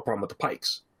had a problem with the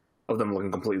Pikes, of them looking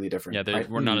completely different. Yeah, right?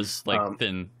 we're not as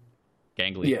thin,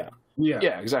 gangly.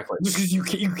 Yeah, exactly. Just because you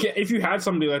can't, if you had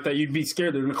somebody like that, you'd be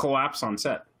scared they're going to collapse on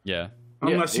set. Yeah.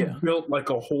 Unless you built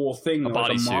like a whole thing, like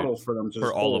a bodysuit model for them to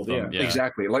for all of them. Yeah.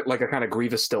 Exactly, like a kind of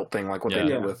Grievous stilt thing, like what they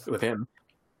did with him.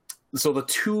 So the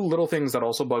two little things that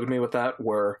also bugged me with that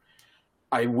were,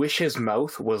 I wish his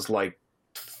mouth was like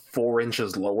 4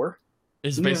 inches lower.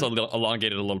 His face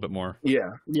elongated a little bit more. Yeah.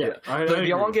 I The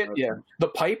agree elongate, with that. the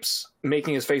pipes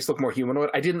making his face look more humanoid.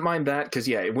 I didn't mind that because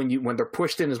when they're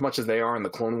pushed in as much as they are in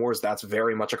the Clone Wars, that's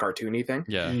very much a cartoony thing.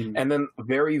 Yeah. And then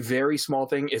very, very small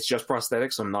thing, it's just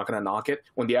prosthetic, so I'm not going to knock it.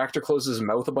 When the actor closes his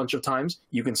mouth a bunch of times,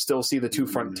 you can still see the two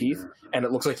front teeth, and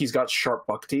it looks like he's got sharp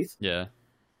buck teeth. Yeah.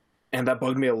 And that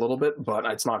bugged me a little bit, but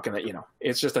it's not going to,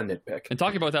 it's just a nitpick. And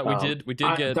talking about that, we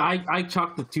did get. I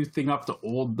chalked the tooth thing up to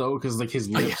old though, because like his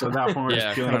lips at that point. Yeah,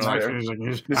 was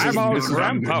fair. I'm old this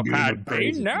Grandpa Cad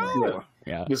Bane now.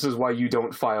 Yeah. This is why you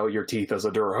don't file your teeth as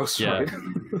a Duros, Yeah.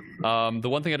 right? The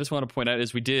one thing I just want to point out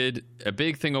is we did a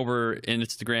big thing over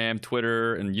Instagram,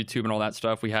 Twitter, and YouTube and all that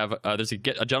stuff. We have there's a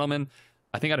gentleman,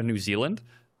 I think out of New Zealand,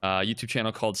 YouTube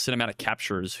channel called Cinematic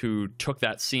Captures, who took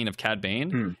that scene of Cad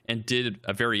Bane and did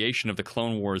a variation of the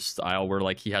Clone Wars style, where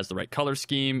like he has the right color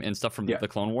scheme and stuff from the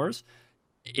Clone Wars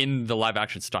in the live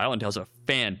action style, and does a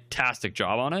fantastic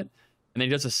job on it. And then he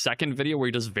does a second video where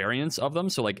he does variants of them,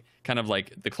 so like kind of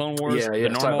like the Clone Wars, the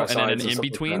normal, and then an in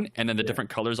between, and then the different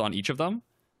colors on each of them.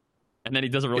 And then he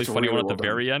does a really funny one at the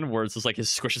very end, where it's just like he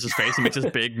squishes his face and makes his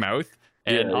big mouth.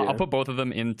 And I'll put both of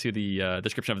them into the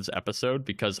description of this episode,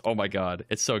 because oh my god,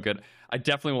 it's so good. I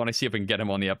definitely want to see if we can get him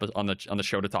on the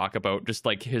show to talk about just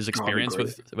like his experience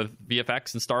with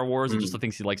VFX and Star Wars and just the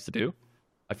things he likes to do.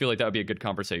 I feel like that would be a good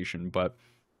conversation. But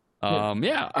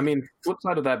yeah. I mean, flip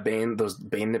side of that those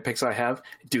Bane nitpicks I have,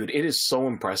 dude, it is so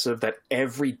impressive that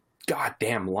every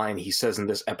goddamn line he says in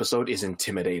this episode is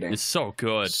intimidating. It's so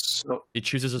good. So, He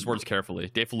chooses his words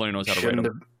carefully. Dave Filoni knows how to write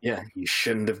them. you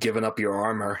shouldn't have given up your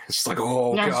armor. It's like,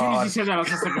 oh yeah, as soon as god. he said that, I was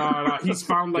just like, oh, no. He's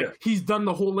found like he's done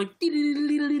the whole like. He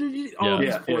did his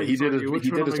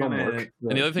homework.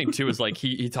 And the other thing too is like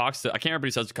he talks to, I can't remember what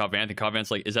he says to Cobb Vanth, and Cobb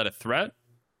Vanth's like, is that a threat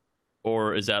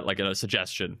or is that like a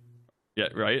suggestion? Yeah,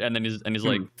 right. And then he's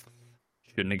like,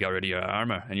 shouldn't have got rid of your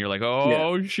armor. And you're like,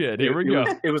 oh shit, here we go.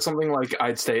 It was something like,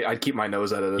 I'd keep my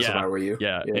nose out of this if I were you.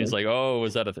 Yeah. And he's like, oh,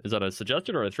 is that a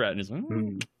suggestion or a threat? And he's like,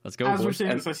 let's go. As we're boys.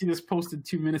 saying this, I see this posted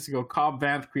 2 minutes ago. Cobb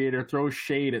Vanth creator throws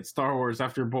shade at Star Wars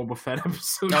after Boba Fett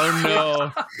episode.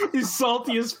 Oh no. He's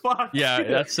salty as fuck. Yeah,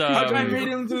 that's I made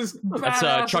him this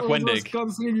badass Chuck Wendig.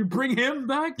 gunslinger. You bring him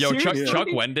back? Yo, Seriously? Chuck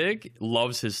Wendig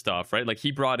loves his stuff, right? Like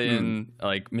he brought in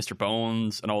like Mr.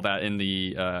 Bones and all that in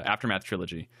the Aftermath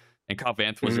trilogy, and Cobb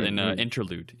Vanth was an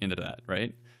interlude into that,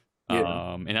 right?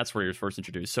 Yeah. And that's where he was first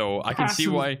introduced. So I can see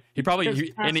why he probably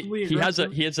he has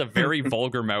a very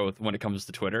vulgar mouth when it comes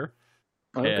to Twitter,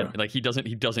 and like he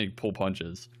doesn't pull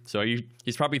punches. So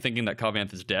he's probably thinking that Cobb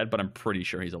Vanth is dead, but I'm pretty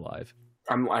sure he's alive.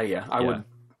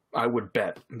 I would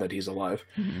bet that he's alive.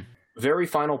 Very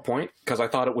final point, because I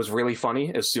thought it was really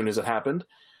funny as soon as it happened.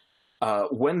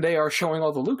 When they are showing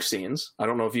all the Luke scenes, I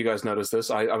don't know if you guys noticed this.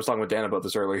 I was talking with Dan about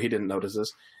this earlier. He didn't notice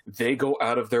this. They go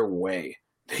out of their way.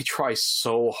 They try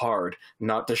so hard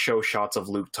not to show shots of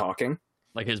Luke talking.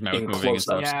 Like his mouth In moving and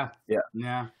close-ups. stuff.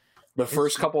 Yeah. The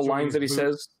first couple lines that he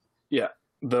says,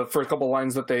 the first couple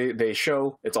lines that they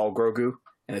show, it's all Grogu.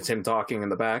 and it's him talking in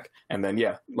the back. And then,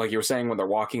 yeah, like you were saying, when they're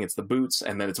walking, it's the boots,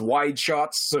 and then it's wide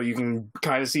shots, so you can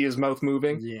kind of see his mouth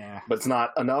moving. Yeah. But it's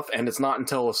not enough, and it's not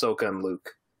until Ahsoka and Luke.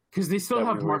 Because they still That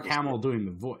have we were Mark just- Hamill doing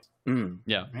the voice.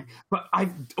 Yeah. Right? But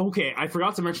I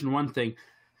forgot to mention one thing.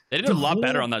 They did a lot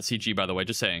better on that CG, by the way,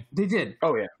 just saying. They did.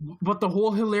 Oh, yeah. But the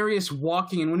whole hilarious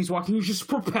walking, and when he's walking, he's just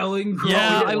propelling.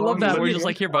 Yeah, growing I love that. along. Where he's just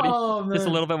like, here, buddy. Oh, man. Just a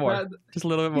little bit more. That- Just a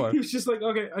little bit more. He's just like,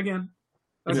 okay, again.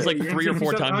 This is like Okay, 3 or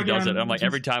 4 times he does it. again. I'm like,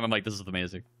 every time I'm like, this is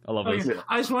amazing. I love this. Okay.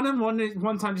 I just want him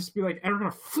one time just to be like, and we're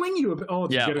going to fling you a bit. Oh,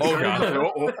 Yeah. get it. Oh,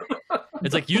 God. Oh,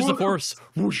 It's like, use the force.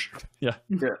 Whoosh. Yeah.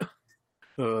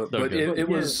 but good. it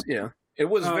was, it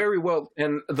was very well.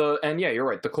 And yeah, you're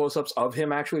right. The close-ups of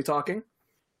him actually talking,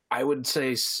 I would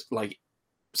say like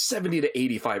 70 to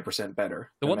 85%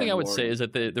 better. The than one thing I would Mandalorian. say is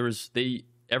that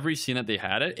every scene that they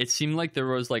had it seemed like there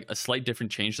was like a slight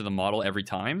different change to the model every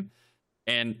time.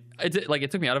 And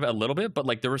it took me out of it a little bit, but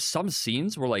like there were some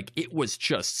scenes where like it was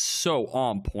just so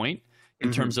on point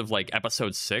in terms of like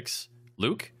episode 6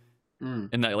 Luke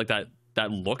and that like that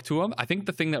look to him. I think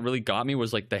the thing that really got me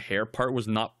was like the hair part was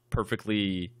not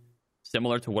perfectly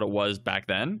similar to what it was back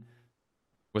then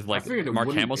with like figured it Mark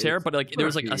wouldn't Hamill's be. hair, but like It's there been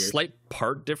was a like few a years. slight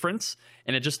part difference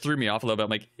and it just threw me off a little bit. I'm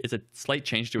like, it's a slight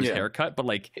change to his Yeah. haircut, but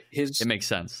like his it makes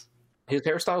sense. his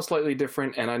hairstyle is slightly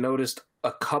different, and I noticed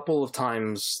a couple of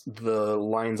times the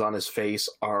lines on his face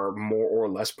are more or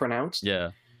less pronounced.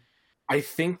 Yeah. I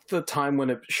think the time when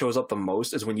it shows up the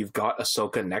most is when you've got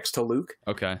Ahsoka next to Luke,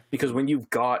 Okay. because when you've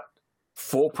got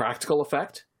full practical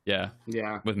effect Yeah.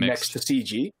 Yeah. With next mixed. to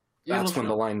CG, that's it'll when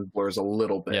the show. line blurs a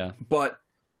little bit. Yeah. But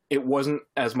it wasn't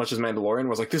as much as Mandalorian. It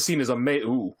was like, this scene is amazing.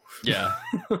 Ooh. Yeah.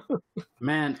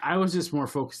 Man, I was just more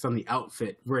focused on the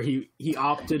outfit where he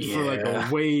opted for like Yeah.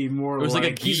 a way more. It was like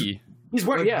a he's- gi. He's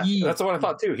wearing, Like, that's what I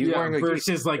thought too. He's wearing a gi.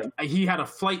 versus like he had a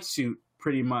flight suit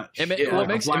pretty much. It ma- well, it like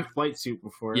makes- a black flight suit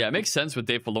before. Yeah, it makes sense with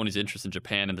Dave Filoni's interest in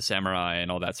Japan and the samurai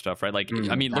and all that stuff, right? Like,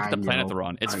 I mean, look at I the planet know. they're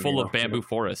on. It's I full know, of bamboo yeah.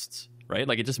 forests, right?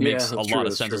 Like, it just Yeah, makes a that's lot true,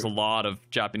 of sense. that's There's a lot of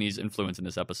Japanese influence in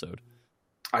this episode.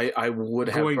 I would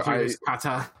have. Going through his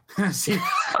kata. See?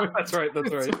 That's right. That's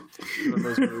right.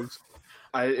 Those moves.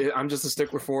 I'm just a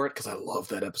stickler for it because I love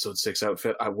that episode 6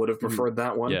 outfit. I would have preferred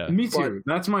that one. Yeah. Me But- too.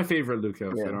 That's my favorite Luke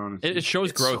outfit. Yeah. Honestly, It shows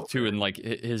It's growth, so too, good. in, like,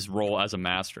 his role as a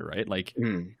master, right? Like,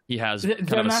 Mm. he has The- kind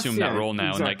the of master- assumed that yeah, role now.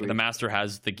 And, exactly. like, the master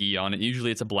has the gi on it.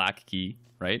 Usually it's a black gi,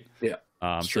 right? Yeah.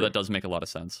 So true. that does make a lot of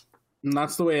sense. and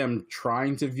that's the way I'm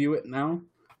trying to view it now.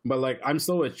 But like, I'm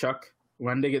still with Chuck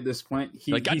Wendig at this point.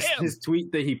 Like, goddamn! His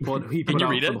tweet that he put. He Can put you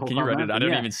out read for it? the whole Can you read it? comment. I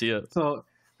didn't Yeah. even see it. So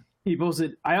he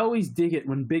posted, I always dig it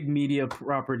when big media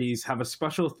properties have a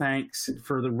special thanks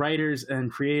for the writers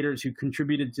and creators who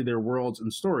contributed to their worlds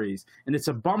and stories. And it's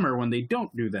a bummer when they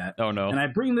don't do that. Oh, no. And I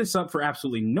bring this up for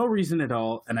absolutely no reason at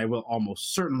all, and I will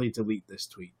almost certainly delete this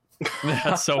tweet.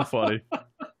 That's so funny.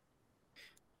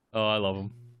 Oh, I love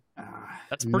him.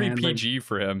 That's pretty Man, like, PG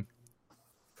for him.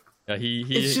 Yeah, he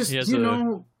it's just, he has you a...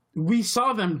 know, we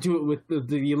saw them do it with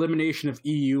the elimination of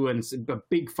EU and a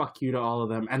big fuck you to all of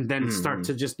them, and then start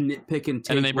to just nitpick and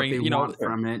take then they what bring, they you know, want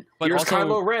from it. But Here's also,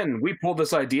 Kylo Ren. We pulled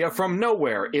this idea from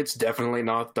nowhere. It's definitely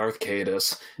not Darth Caedus.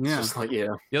 It's Yeah. just like, yeah.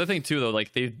 the other thing too, though,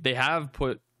 like they have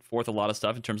put forth a lot of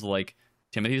stuff in terms of like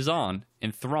Timothy Zahn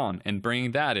and Thrawn and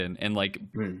bringing that in and like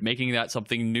making that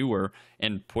something newer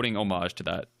and putting homage to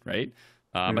that, right?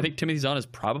 I think Timothy Zahn is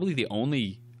probably the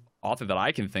only author that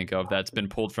I can think of that's been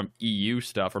pulled from EU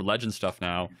stuff or Legend stuff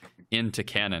now into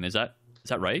canon. Is that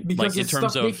right? Because Like in it's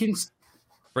terms stuff of they can,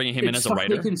 bringing him in it's as a stuff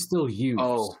writer? they can still use.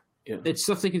 Oh, yeah. It's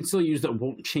stuff they can still use that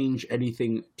won't change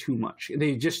anything too much.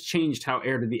 They just changed how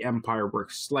Heir to the Empire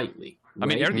works slightly. I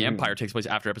mean, right? Heir to the Empire takes place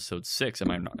after episode 6. Am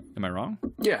I wrong?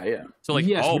 Yeah, yeah. So like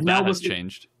Yes, all but of now that has with the-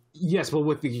 changed. Yes, but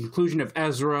with the conclusion of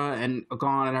Ezra and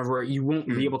Agon and everywhere, you won't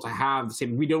be able to have the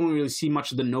same. We don't really see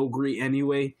much of the Nogri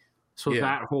anyway, so Yeah.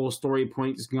 that whole story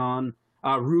point is gone.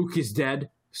 Rook is dead,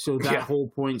 so that Yeah. whole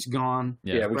point's gone.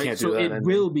 Yeah, we right? can't so do that. it anymore.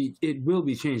 will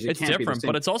be changed. It It's can't be the different, same.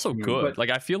 but it's also Yeah, good. but-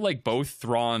 Like I feel like both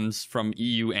Thrawns from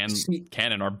EU and See-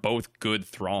 canon are both good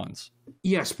Thrawns.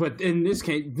 Yes, but in this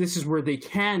case, this is where they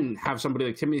can have somebody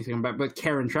like Timothy come back, but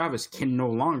Karen Travis can no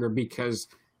longer because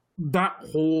that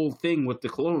whole thing with the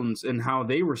clones and how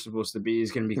they were supposed to be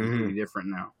is going to be completely different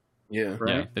now. Yeah.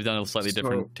 Right? Yeah, they've done a slightly So-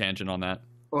 different tangent on that.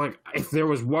 Like, if there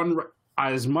was one,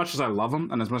 as much as I love them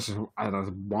and as much as I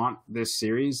want this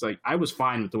series, like I was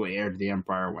fine with the way Heir to the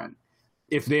Empire went.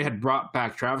 If they had brought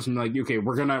back Travis and be like, okay,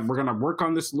 we're gonna work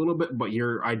on this a little bit, but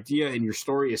your idea and your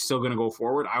story is still gonna go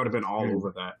forward, I would have been all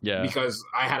over that. Yeah. because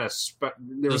I had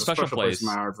there was a special special place in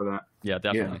place. my heart for that. Yeah,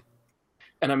 definitely.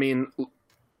 And I mean,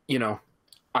 you know,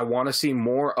 I want to see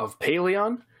more of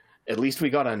Paleon, at least we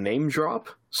got a name drop,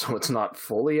 so it's not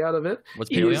fully out of it. What's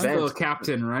He was Pelion? still a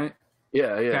captain, right?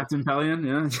 Yeah, yeah. Captain Pelion,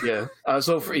 yeah.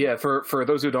 Yeah. For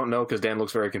those who don't know, because Dan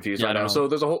looks very confused Yeah, right I now.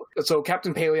 don't know. So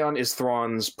Captain Pelion is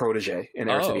Thrawn's protege in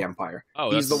Heir to the Empire.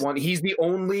 Oh, He's the that's- one. He's the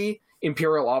only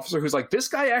Imperial officer who's like, this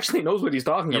guy actually knows what he's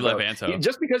talking Eli about. Vanto.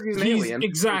 Just because he's an alien,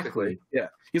 exactly. basically. Yeah.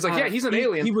 He's like, yeah, he's an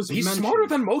alien. he was he's mentioned. smarter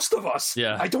than most of us.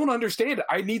 Yeah. I don't understand it.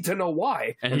 I need to know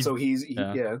why. And And, he- so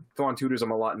yeah. Thrawn tutors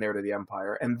him a lot in Heir to the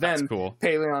Empire, and That's then cool.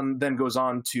 Pelion then goes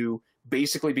on to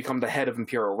basically become the head of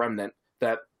Imperial Remnant,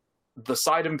 that the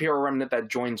side of Imperial Remnant that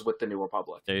joins with the New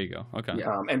Republic. There you go. Okay.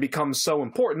 And becomes so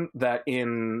important that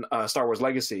in Star Wars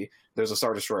Legacy, there's a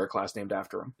Star Destroyer class named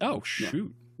after him. Oh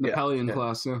shoot. The Yeah, Pelion yeah.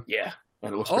 class, yeah. Yeah,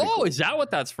 and it looks pretty Oh, cool. is that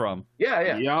what that's from?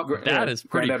 Yeah. Yep. That is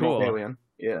pretty Grand Admiral cool. Pelion.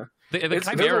 Yeah, The There's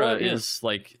a Chimera lot, yeah. is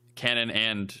like canon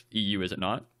and EU, is it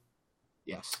not?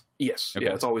 Yes. yes, Okay.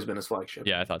 yeah. It's always been his flagship.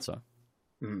 Yeah, I thought so.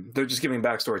 They're just giving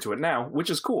backstory to it now, which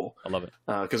is cool I love it.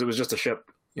 because it was just a ship.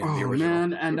 In the Oh original.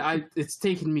 man, and it's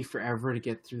taken me forever to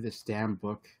get through this damn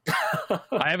book.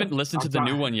 I haven't listened to I'm the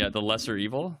new fine. one yet, The Lesser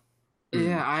Evil.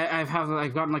 Yeah, I've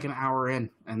gotten like an hour in,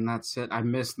 and that's it. I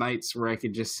missed nights where I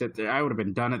could just sit there. I would have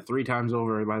been done it 3 times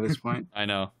over by this point. I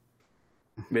know.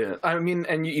 Yeah, I mean,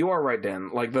 and you are right,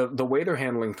 Dan. Like the way they're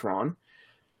handling Thrawn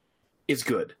is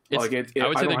good. It's- Like it, I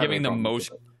would say don't they're have giving any the problem with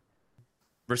most it.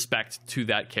 respect to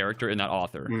that character and that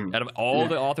author. Mm. Out of all Yeah.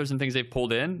 the authors and things they've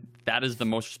pulled in, that is the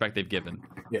most respect they've given.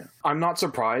 Yeah, I'm not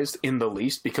surprised in the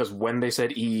least because when they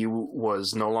said EU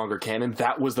was no longer canon,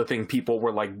 that was the thing people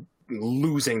were like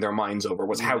losing their minds over.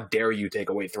 Was how dare you take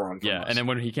away Thrawn? From Yeah, us? and then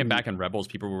when he came back in Rebels,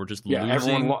 people were just yeah,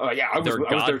 losing. everyone. I was their there too.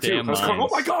 I goddamn was going, oh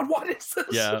minds. my god, what is this?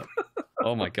 Yeah.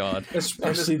 Oh my god.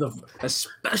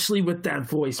 Especially with that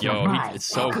voice. Yo, My it's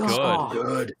so God. good.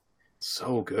 good,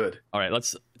 so good. All right, do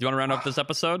you want to round up this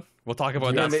episode? We'll talk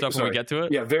about Yeah, that stuff when sorry. we get to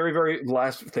it. Yeah, very, very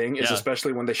last thing is Yeah.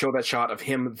 especially when they show that shot of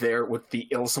him there with the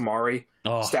Il Samari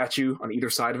Oh, statue on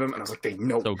either side of him, and I was like, they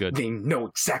know, So good. they know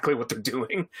exactly what they're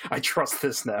doing. I trust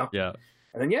this now. yeah.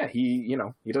 And then yeah, he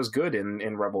does good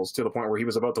in Rebels to the point where he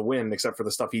was about to win, except for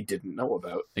the stuff he didn't know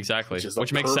about, Exactly. which is the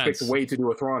Which makes perfect sense. way to do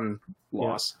a Thrawn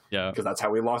loss Yeah. because that's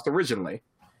how he lost originally.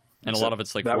 And a lot of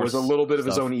it's like that was a Force little bit of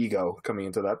his stuff. own ego coming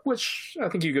into that, which I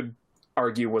think you could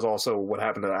argue was also what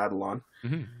happened to Adelon.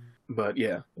 Mhm. But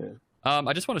yeah.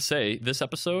 I just want to say this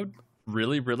episode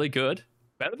really, really good.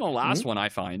 Better than the last one, I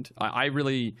find. I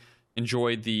really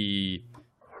enjoyed the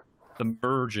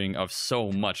merging of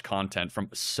so much content from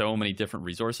so many different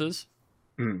resources.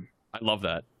 Mm. I love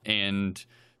that, and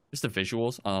just the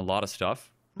visuals on a lot of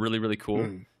stuff. Really, really cool.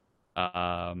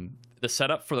 The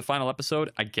setup for the final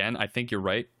episode, again, I think you're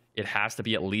right. It has to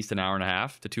be at least an hour and a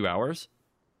half to 2 hours.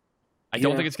 I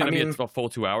don't Yeah, think it's going I to mean- be a full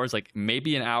 2 hours. Like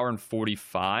maybe an hour and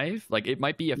 45. Like it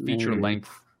might be a feature length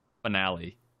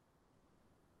finale.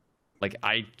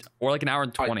 Or like an hour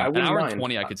and 20. I An wouldn't hour mind. and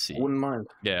 20 I could see. I wouldn't mind.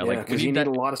 Yeah, Yeah, like we because you need need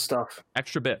that a lot of stuff.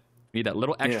 extra bit. We need that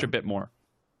little extra bit more.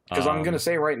 Because I'm going to Um,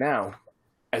 say right now,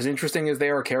 as interesting as they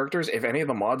are characters, if any of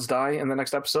the mods die in the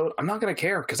next episode, I'm not going to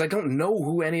care because I don't know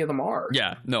who any of them are.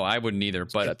 Yeah, no, I wouldn't either.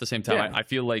 But at the same time, Yeah. I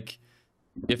feel like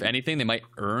if anything, they might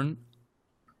earn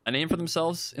a name for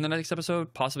themselves in the next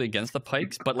episode, possibly against the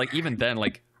Pikes. But like even then,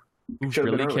 like who Should've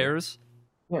been really earlier. cares?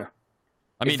 Yeah.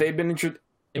 I mean, if they've been introduced.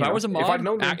 if I was a mod, if I'd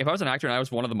known them- if I was an actor and I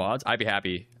was one of the mods, I'd be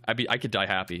happy. I could die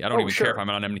happy. I don't Oh, even sure. care if I'm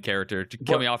an enemy character. To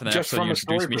kill But me off in the just episode from you a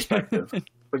story introduce me. perspective.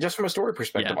 But just from a story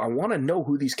perspective, Yeah. I want to know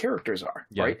who these characters are,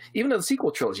 Yeah. right? Even in the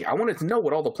sequel trilogy, I wanted to know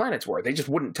what all the planets were. They just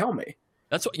wouldn't tell me.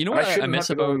 That's what, you know And what I shouldn't miss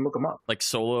have to go about and look them up. like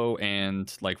Solo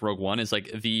and like Rogue One is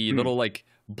like the little like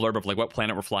blurb of like what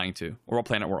planet we're flying to or what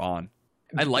planet we're on.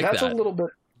 I like That's that. a little bit.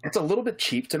 It's a little bit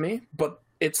cheap to me, but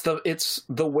it's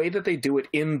the way that they do it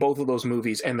in both of those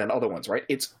movies and then other ones, right?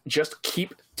 It's just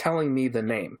keep telling me the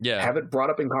name. Yeah. Have it brought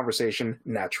up in conversation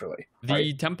naturally.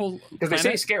 The temple Because they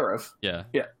say planet- Scarif.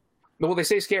 yeah. Well, they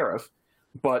say Scarif,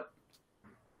 but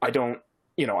I don't.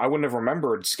 I wouldn't have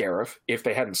remembered Scarif if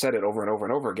they hadn't said it over and over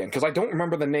and over again. Because I don't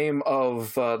remember the name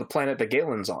of the planet that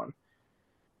Galen's on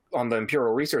the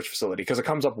Imperial Research Facility. Because it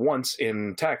comes up once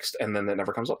in text and then it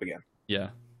never comes up again. Yeah.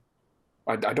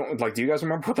 I don't like. Do you guys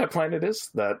remember what that planet is?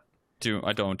 I don't.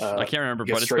 I can't remember,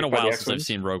 get but it's been a straight by the while since I've X-Wings?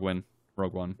 seen Rogue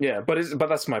One. Yeah, but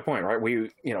that's my point, right?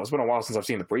 It's been a while since I've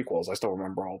seen the prequels. I still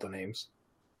remember all the names.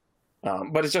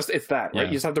 But it's that, right? Yeah.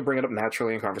 You just have to bring it up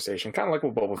naturally in conversation, kind of like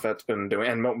what Boba Fett's been doing,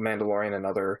 and Mandalorian and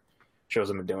other shows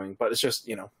have been doing. But it's just,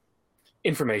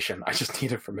 information. I just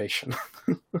need information.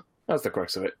 That's the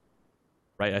crux of it.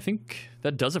 Right. I think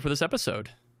that does it for this episode.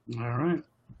 All right.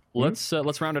 Let's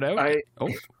round it out. I- Oh,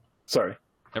 Sorry.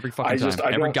 Every fucking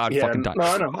time. Every fucking time.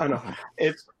 No, I know.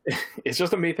 It's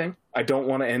just a me thing. I don't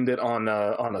want to end it on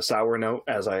a sour note,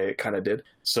 as I kind of did.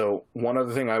 So one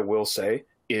other thing I will say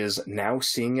is now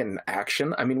seeing it in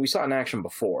action. I mean, we saw it in action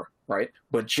before, right?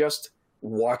 But just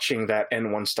watching that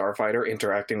N1 starfighter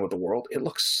interacting with the world, it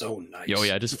looks so nice. Oh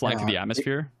yeah, just flying through the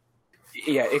atmosphere.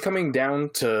 It coming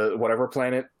down to whatever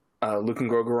planet Luke and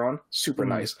Grogu are on, super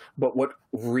nice. But what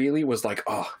really was like,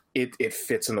 it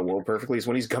fits in the world perfectly is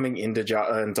when he's coming into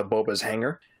Boba's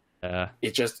hangar.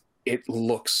 It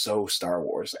looks so Star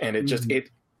Wars, and it just it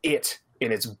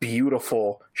in its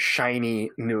beautiful, shiny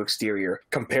new exterior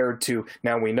compared to,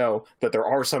 now we know that there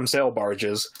are some sail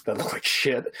barges that look like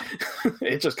shit.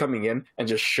 It's just coming in and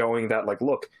just showing that, like,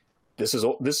 look, this is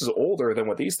older than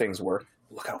what these things were.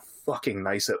 Look how fucking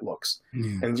nice it looks.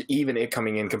 And even it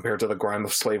coming in compared to the Grime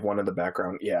of Slave 1 in the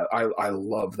background. Yeah, I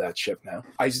love that ship now.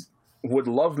 I would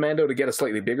love Mando to get a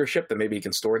slightly bigger ship that maybe he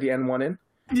can store the N1 in.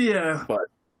 Yeah. But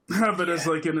have it as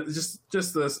like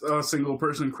just a single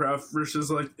person craft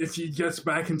versus like if he gets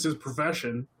back into his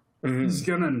profession, he's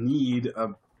gonna need a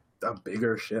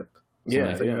bigger ship.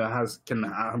 Something that can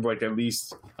have like at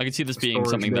least. I can see this being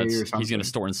something that's he's gonna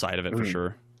store inside of it for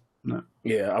sure. No.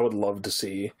 Yeah, I would love to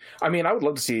see. I mean, I would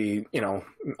love to see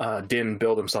Din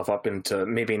build himself up into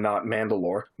maybe not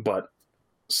Mandalore, but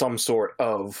some sort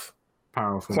of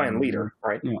powerful clan leader,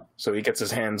 right? Yeah. So he gets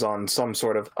his hands on some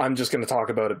sort of. I'm just going to talk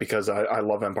about it because I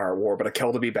love Empire War, but a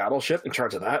Keldaby battleship in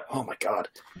charge of that. Oh my god,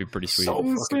 it'd be pretty sweet. So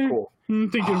fucking cool.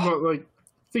 I'm thinking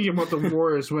about the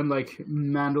wars when like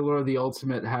Mandalore the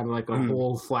Ultimate had like a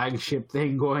whole flagship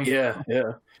thing going. Yeah.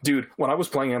 Dude, when I was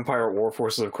playing Empire War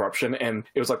Forces of Corruption, and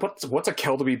it was like, what's a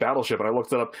Keldaby battleship? And I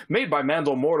looked it up. Made by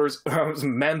Mandel Motors. And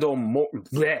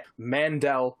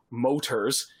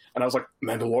I was like,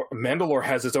 Mandalore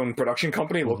has its own production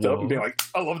company. Looked it up and being like,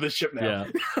 I love this ship now.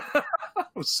 Yeah.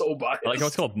 I'm so biased. I like how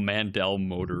it's called Mandel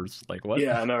Motors. Like what?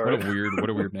 Yeah, I know, right? What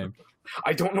a weird name.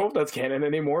 I don't know if that's canon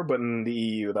anymore, but in the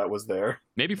EU that was there.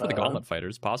 Maybe for the Gauntlet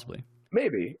fighters, possibly.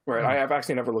 Maybe, right? I've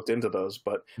actually never looked into those,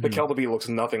 but the Keldaby looks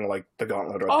nothing like the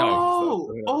Gauntlet.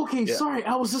 Okay, sorry.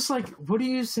 I was just like, what are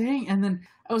you saying? And then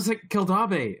I was like,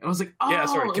 Keldabe. I was like, yeah,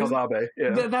 sorry, Keldabe.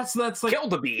 Yeah. That's like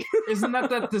Keldaby. Isn't that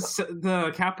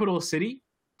the capital city?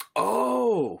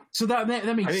 Oh, so that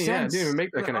makes sense. Yeah, I didn't even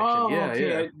make that connection.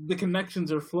 Okay. The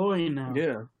connections are flowing now.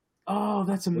 Yeah. Oh,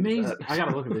 that's amazing. I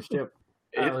gotta look at this ship.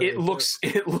 It looks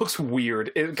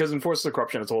weird because in Forces of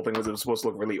Corruption, its whole thing was it was supposed to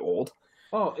look really old.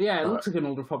 Oh yeah, it looks like an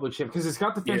Old Republic ship because it's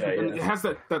got the fence, and it has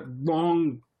that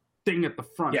long thing at the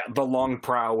front. Yeah, the long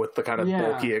prow with the kind of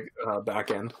bulky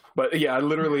back end. But yeah, I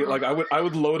literally like I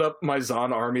would load up my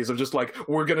Zon armies of just like,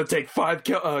 we're gonna take 5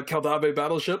 Keldabe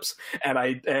battleships,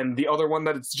 and the other one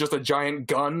that it's just a giant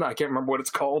gun. I can't remember what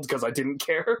it's called because I didn't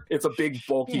care. It's a big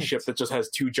bulky ship that just has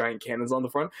 2 giant cannons on the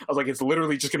front. I was like, it's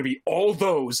literally just gonna be all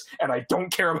those, and I don't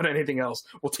care about anything else.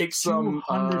 We'll take some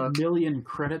 200 million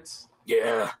credits.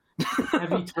 Yeah.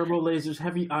 Heavy turbo lasers,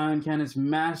 heavy ion cannons,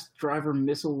 mass driver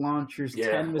missile launchers,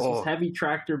 10 missiles, heavy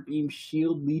tractor beam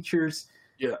shield leechers,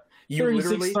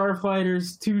 36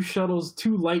 starfighters, 2 shuttles,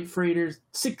 2 light freighters,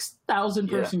 6,000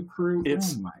 person crew. Oh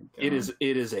my god!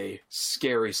 It is a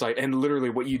scary sight, and literally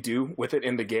what you do with it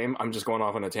in the game. I'm just going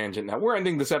off on a tangent now. We're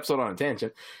ending this episode on a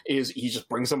tangent. Is you just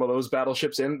bring some of those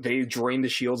battleships in, they drain the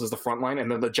shields as the front line, and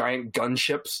then the giant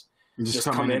gunships just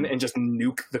come in and just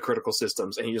nuke the critical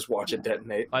systems, and you just watch it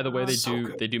detonate. By the way,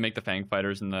 they do make the Fang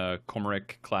fighters and the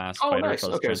Cormorant class fighters. Nice.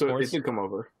 Okay, so they did come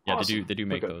over. Yeah, awesome. They do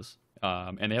make those.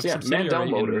 And they have a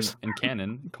subsidiary in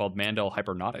canon called Mandel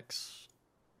Hypernautics.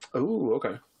 Oh,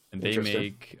 okay. And they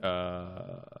make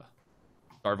Star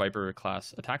Viper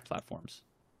class attack platforms,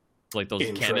 like those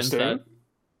cannons that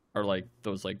are like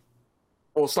those like.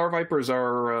 Well, Star Vipers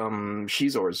are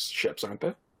Shizor's ships, aren't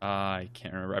they? I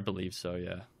can't remember. I believe so.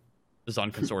 Yeah. The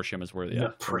Zon Consortium is where they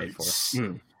are made for.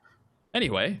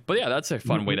 Anyway, but yeah, that's a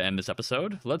fun way to end this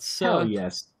episode. Let's get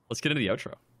into the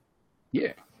outro.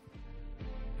 Yeah.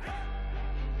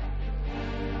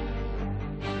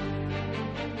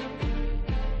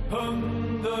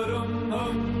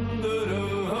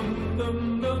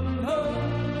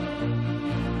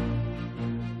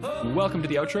 Welcome to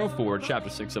the outro for Chapter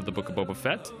 6 of the Book of Boba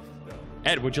Fett.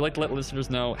 Ed, would you like to let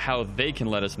listeners know how they can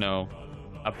let us know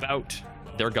about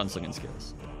their gunslinging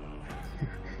skills?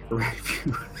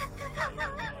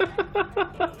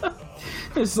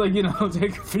 It's like,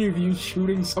 take a video of you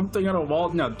shooting something at a wall.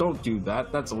 No, don't do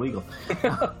that. That's illegal.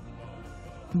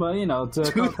 But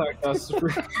to contact us.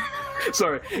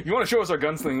 Sorry, if you want to show us our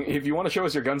gunslinging, if you want to show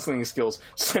us your gunslinging skills,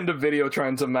 send a video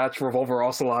trying to match Revolver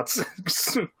Ocelot's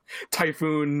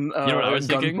Typhoon You know what I was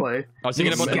thinking? gunplay. I was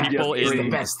thinking about the people It's the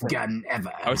in. best gun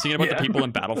ever. I was thinking about the people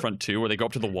in Battlefront 2 where they go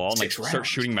up to the wall and like 6 start rounds.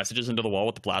 shooting messages into the wall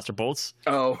with the blaster bolts.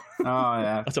 Oh,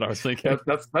 Yeah. That's what I was thinking.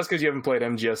 that's because you haven't played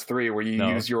MGS3, where you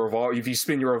use your revolver. If you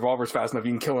spin your revolvers fast enough,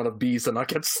 you can kill enough bees and not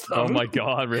get stung. Oh my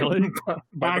god, really? by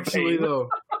the Actually, pain. though,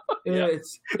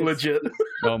 it's Legit.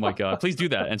 Oh my god. Please do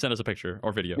that and send us a picture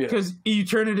or video. Yeah. because you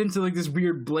turn it into like this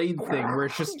weird blade thing where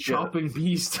it's just chopping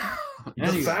bees.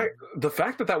 The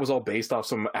fact that was all based off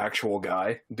some actual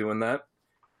guy doing that.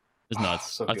 It's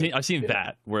nuts. So I've seen good.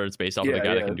 that where it's based off of a Yeah,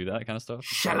 guy that yeah. can do that kind of stuff.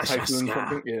 Typhoon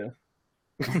something. Yeah.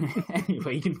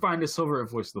 Anyway, you can find us over at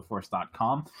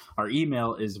voiceoftheforce.com. Our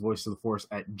email is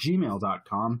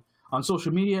voiceoftheforce@gmail.com. On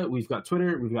social media, we've got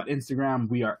Twitter, we've got Instagram,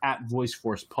 we are at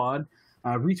VoiceForcePod.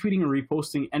 Retweeting and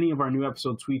reposting any of our new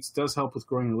episode tweets does help with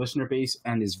growing the listener base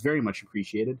and is very much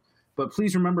appreciated. But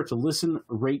please remember to listen,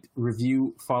 rate,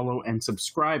 review, follow, and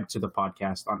subscribe to the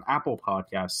podcast on Apple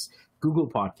Podcasts, Google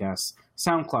Podcasts,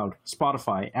 SoundCloud,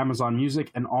 Spotify, Amazon Music,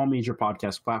 and all major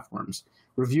podcast platforms.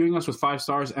 Reviewing us with 5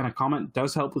 stars and a comment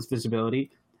does help with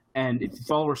visibility. And if you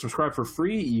follow or subscribe for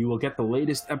free, you will get the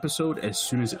latest episode as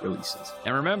soon as it releases.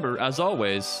 And remember, as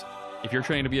always, if you're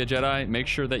training to be a Jedi, make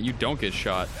sure that you don't get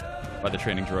shot by the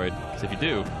training droid. Because if you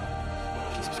do,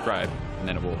 just subscribe, and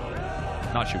then it will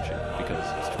not shoot you. Because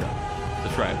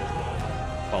subscribe.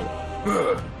 Follow.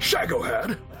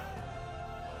 Shaggohead.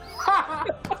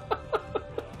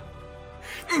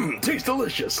 Tastes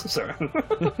delicious. Sorry.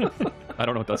 I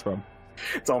don't know what that's from.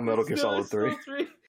 It's all Metal Gear Solid 3.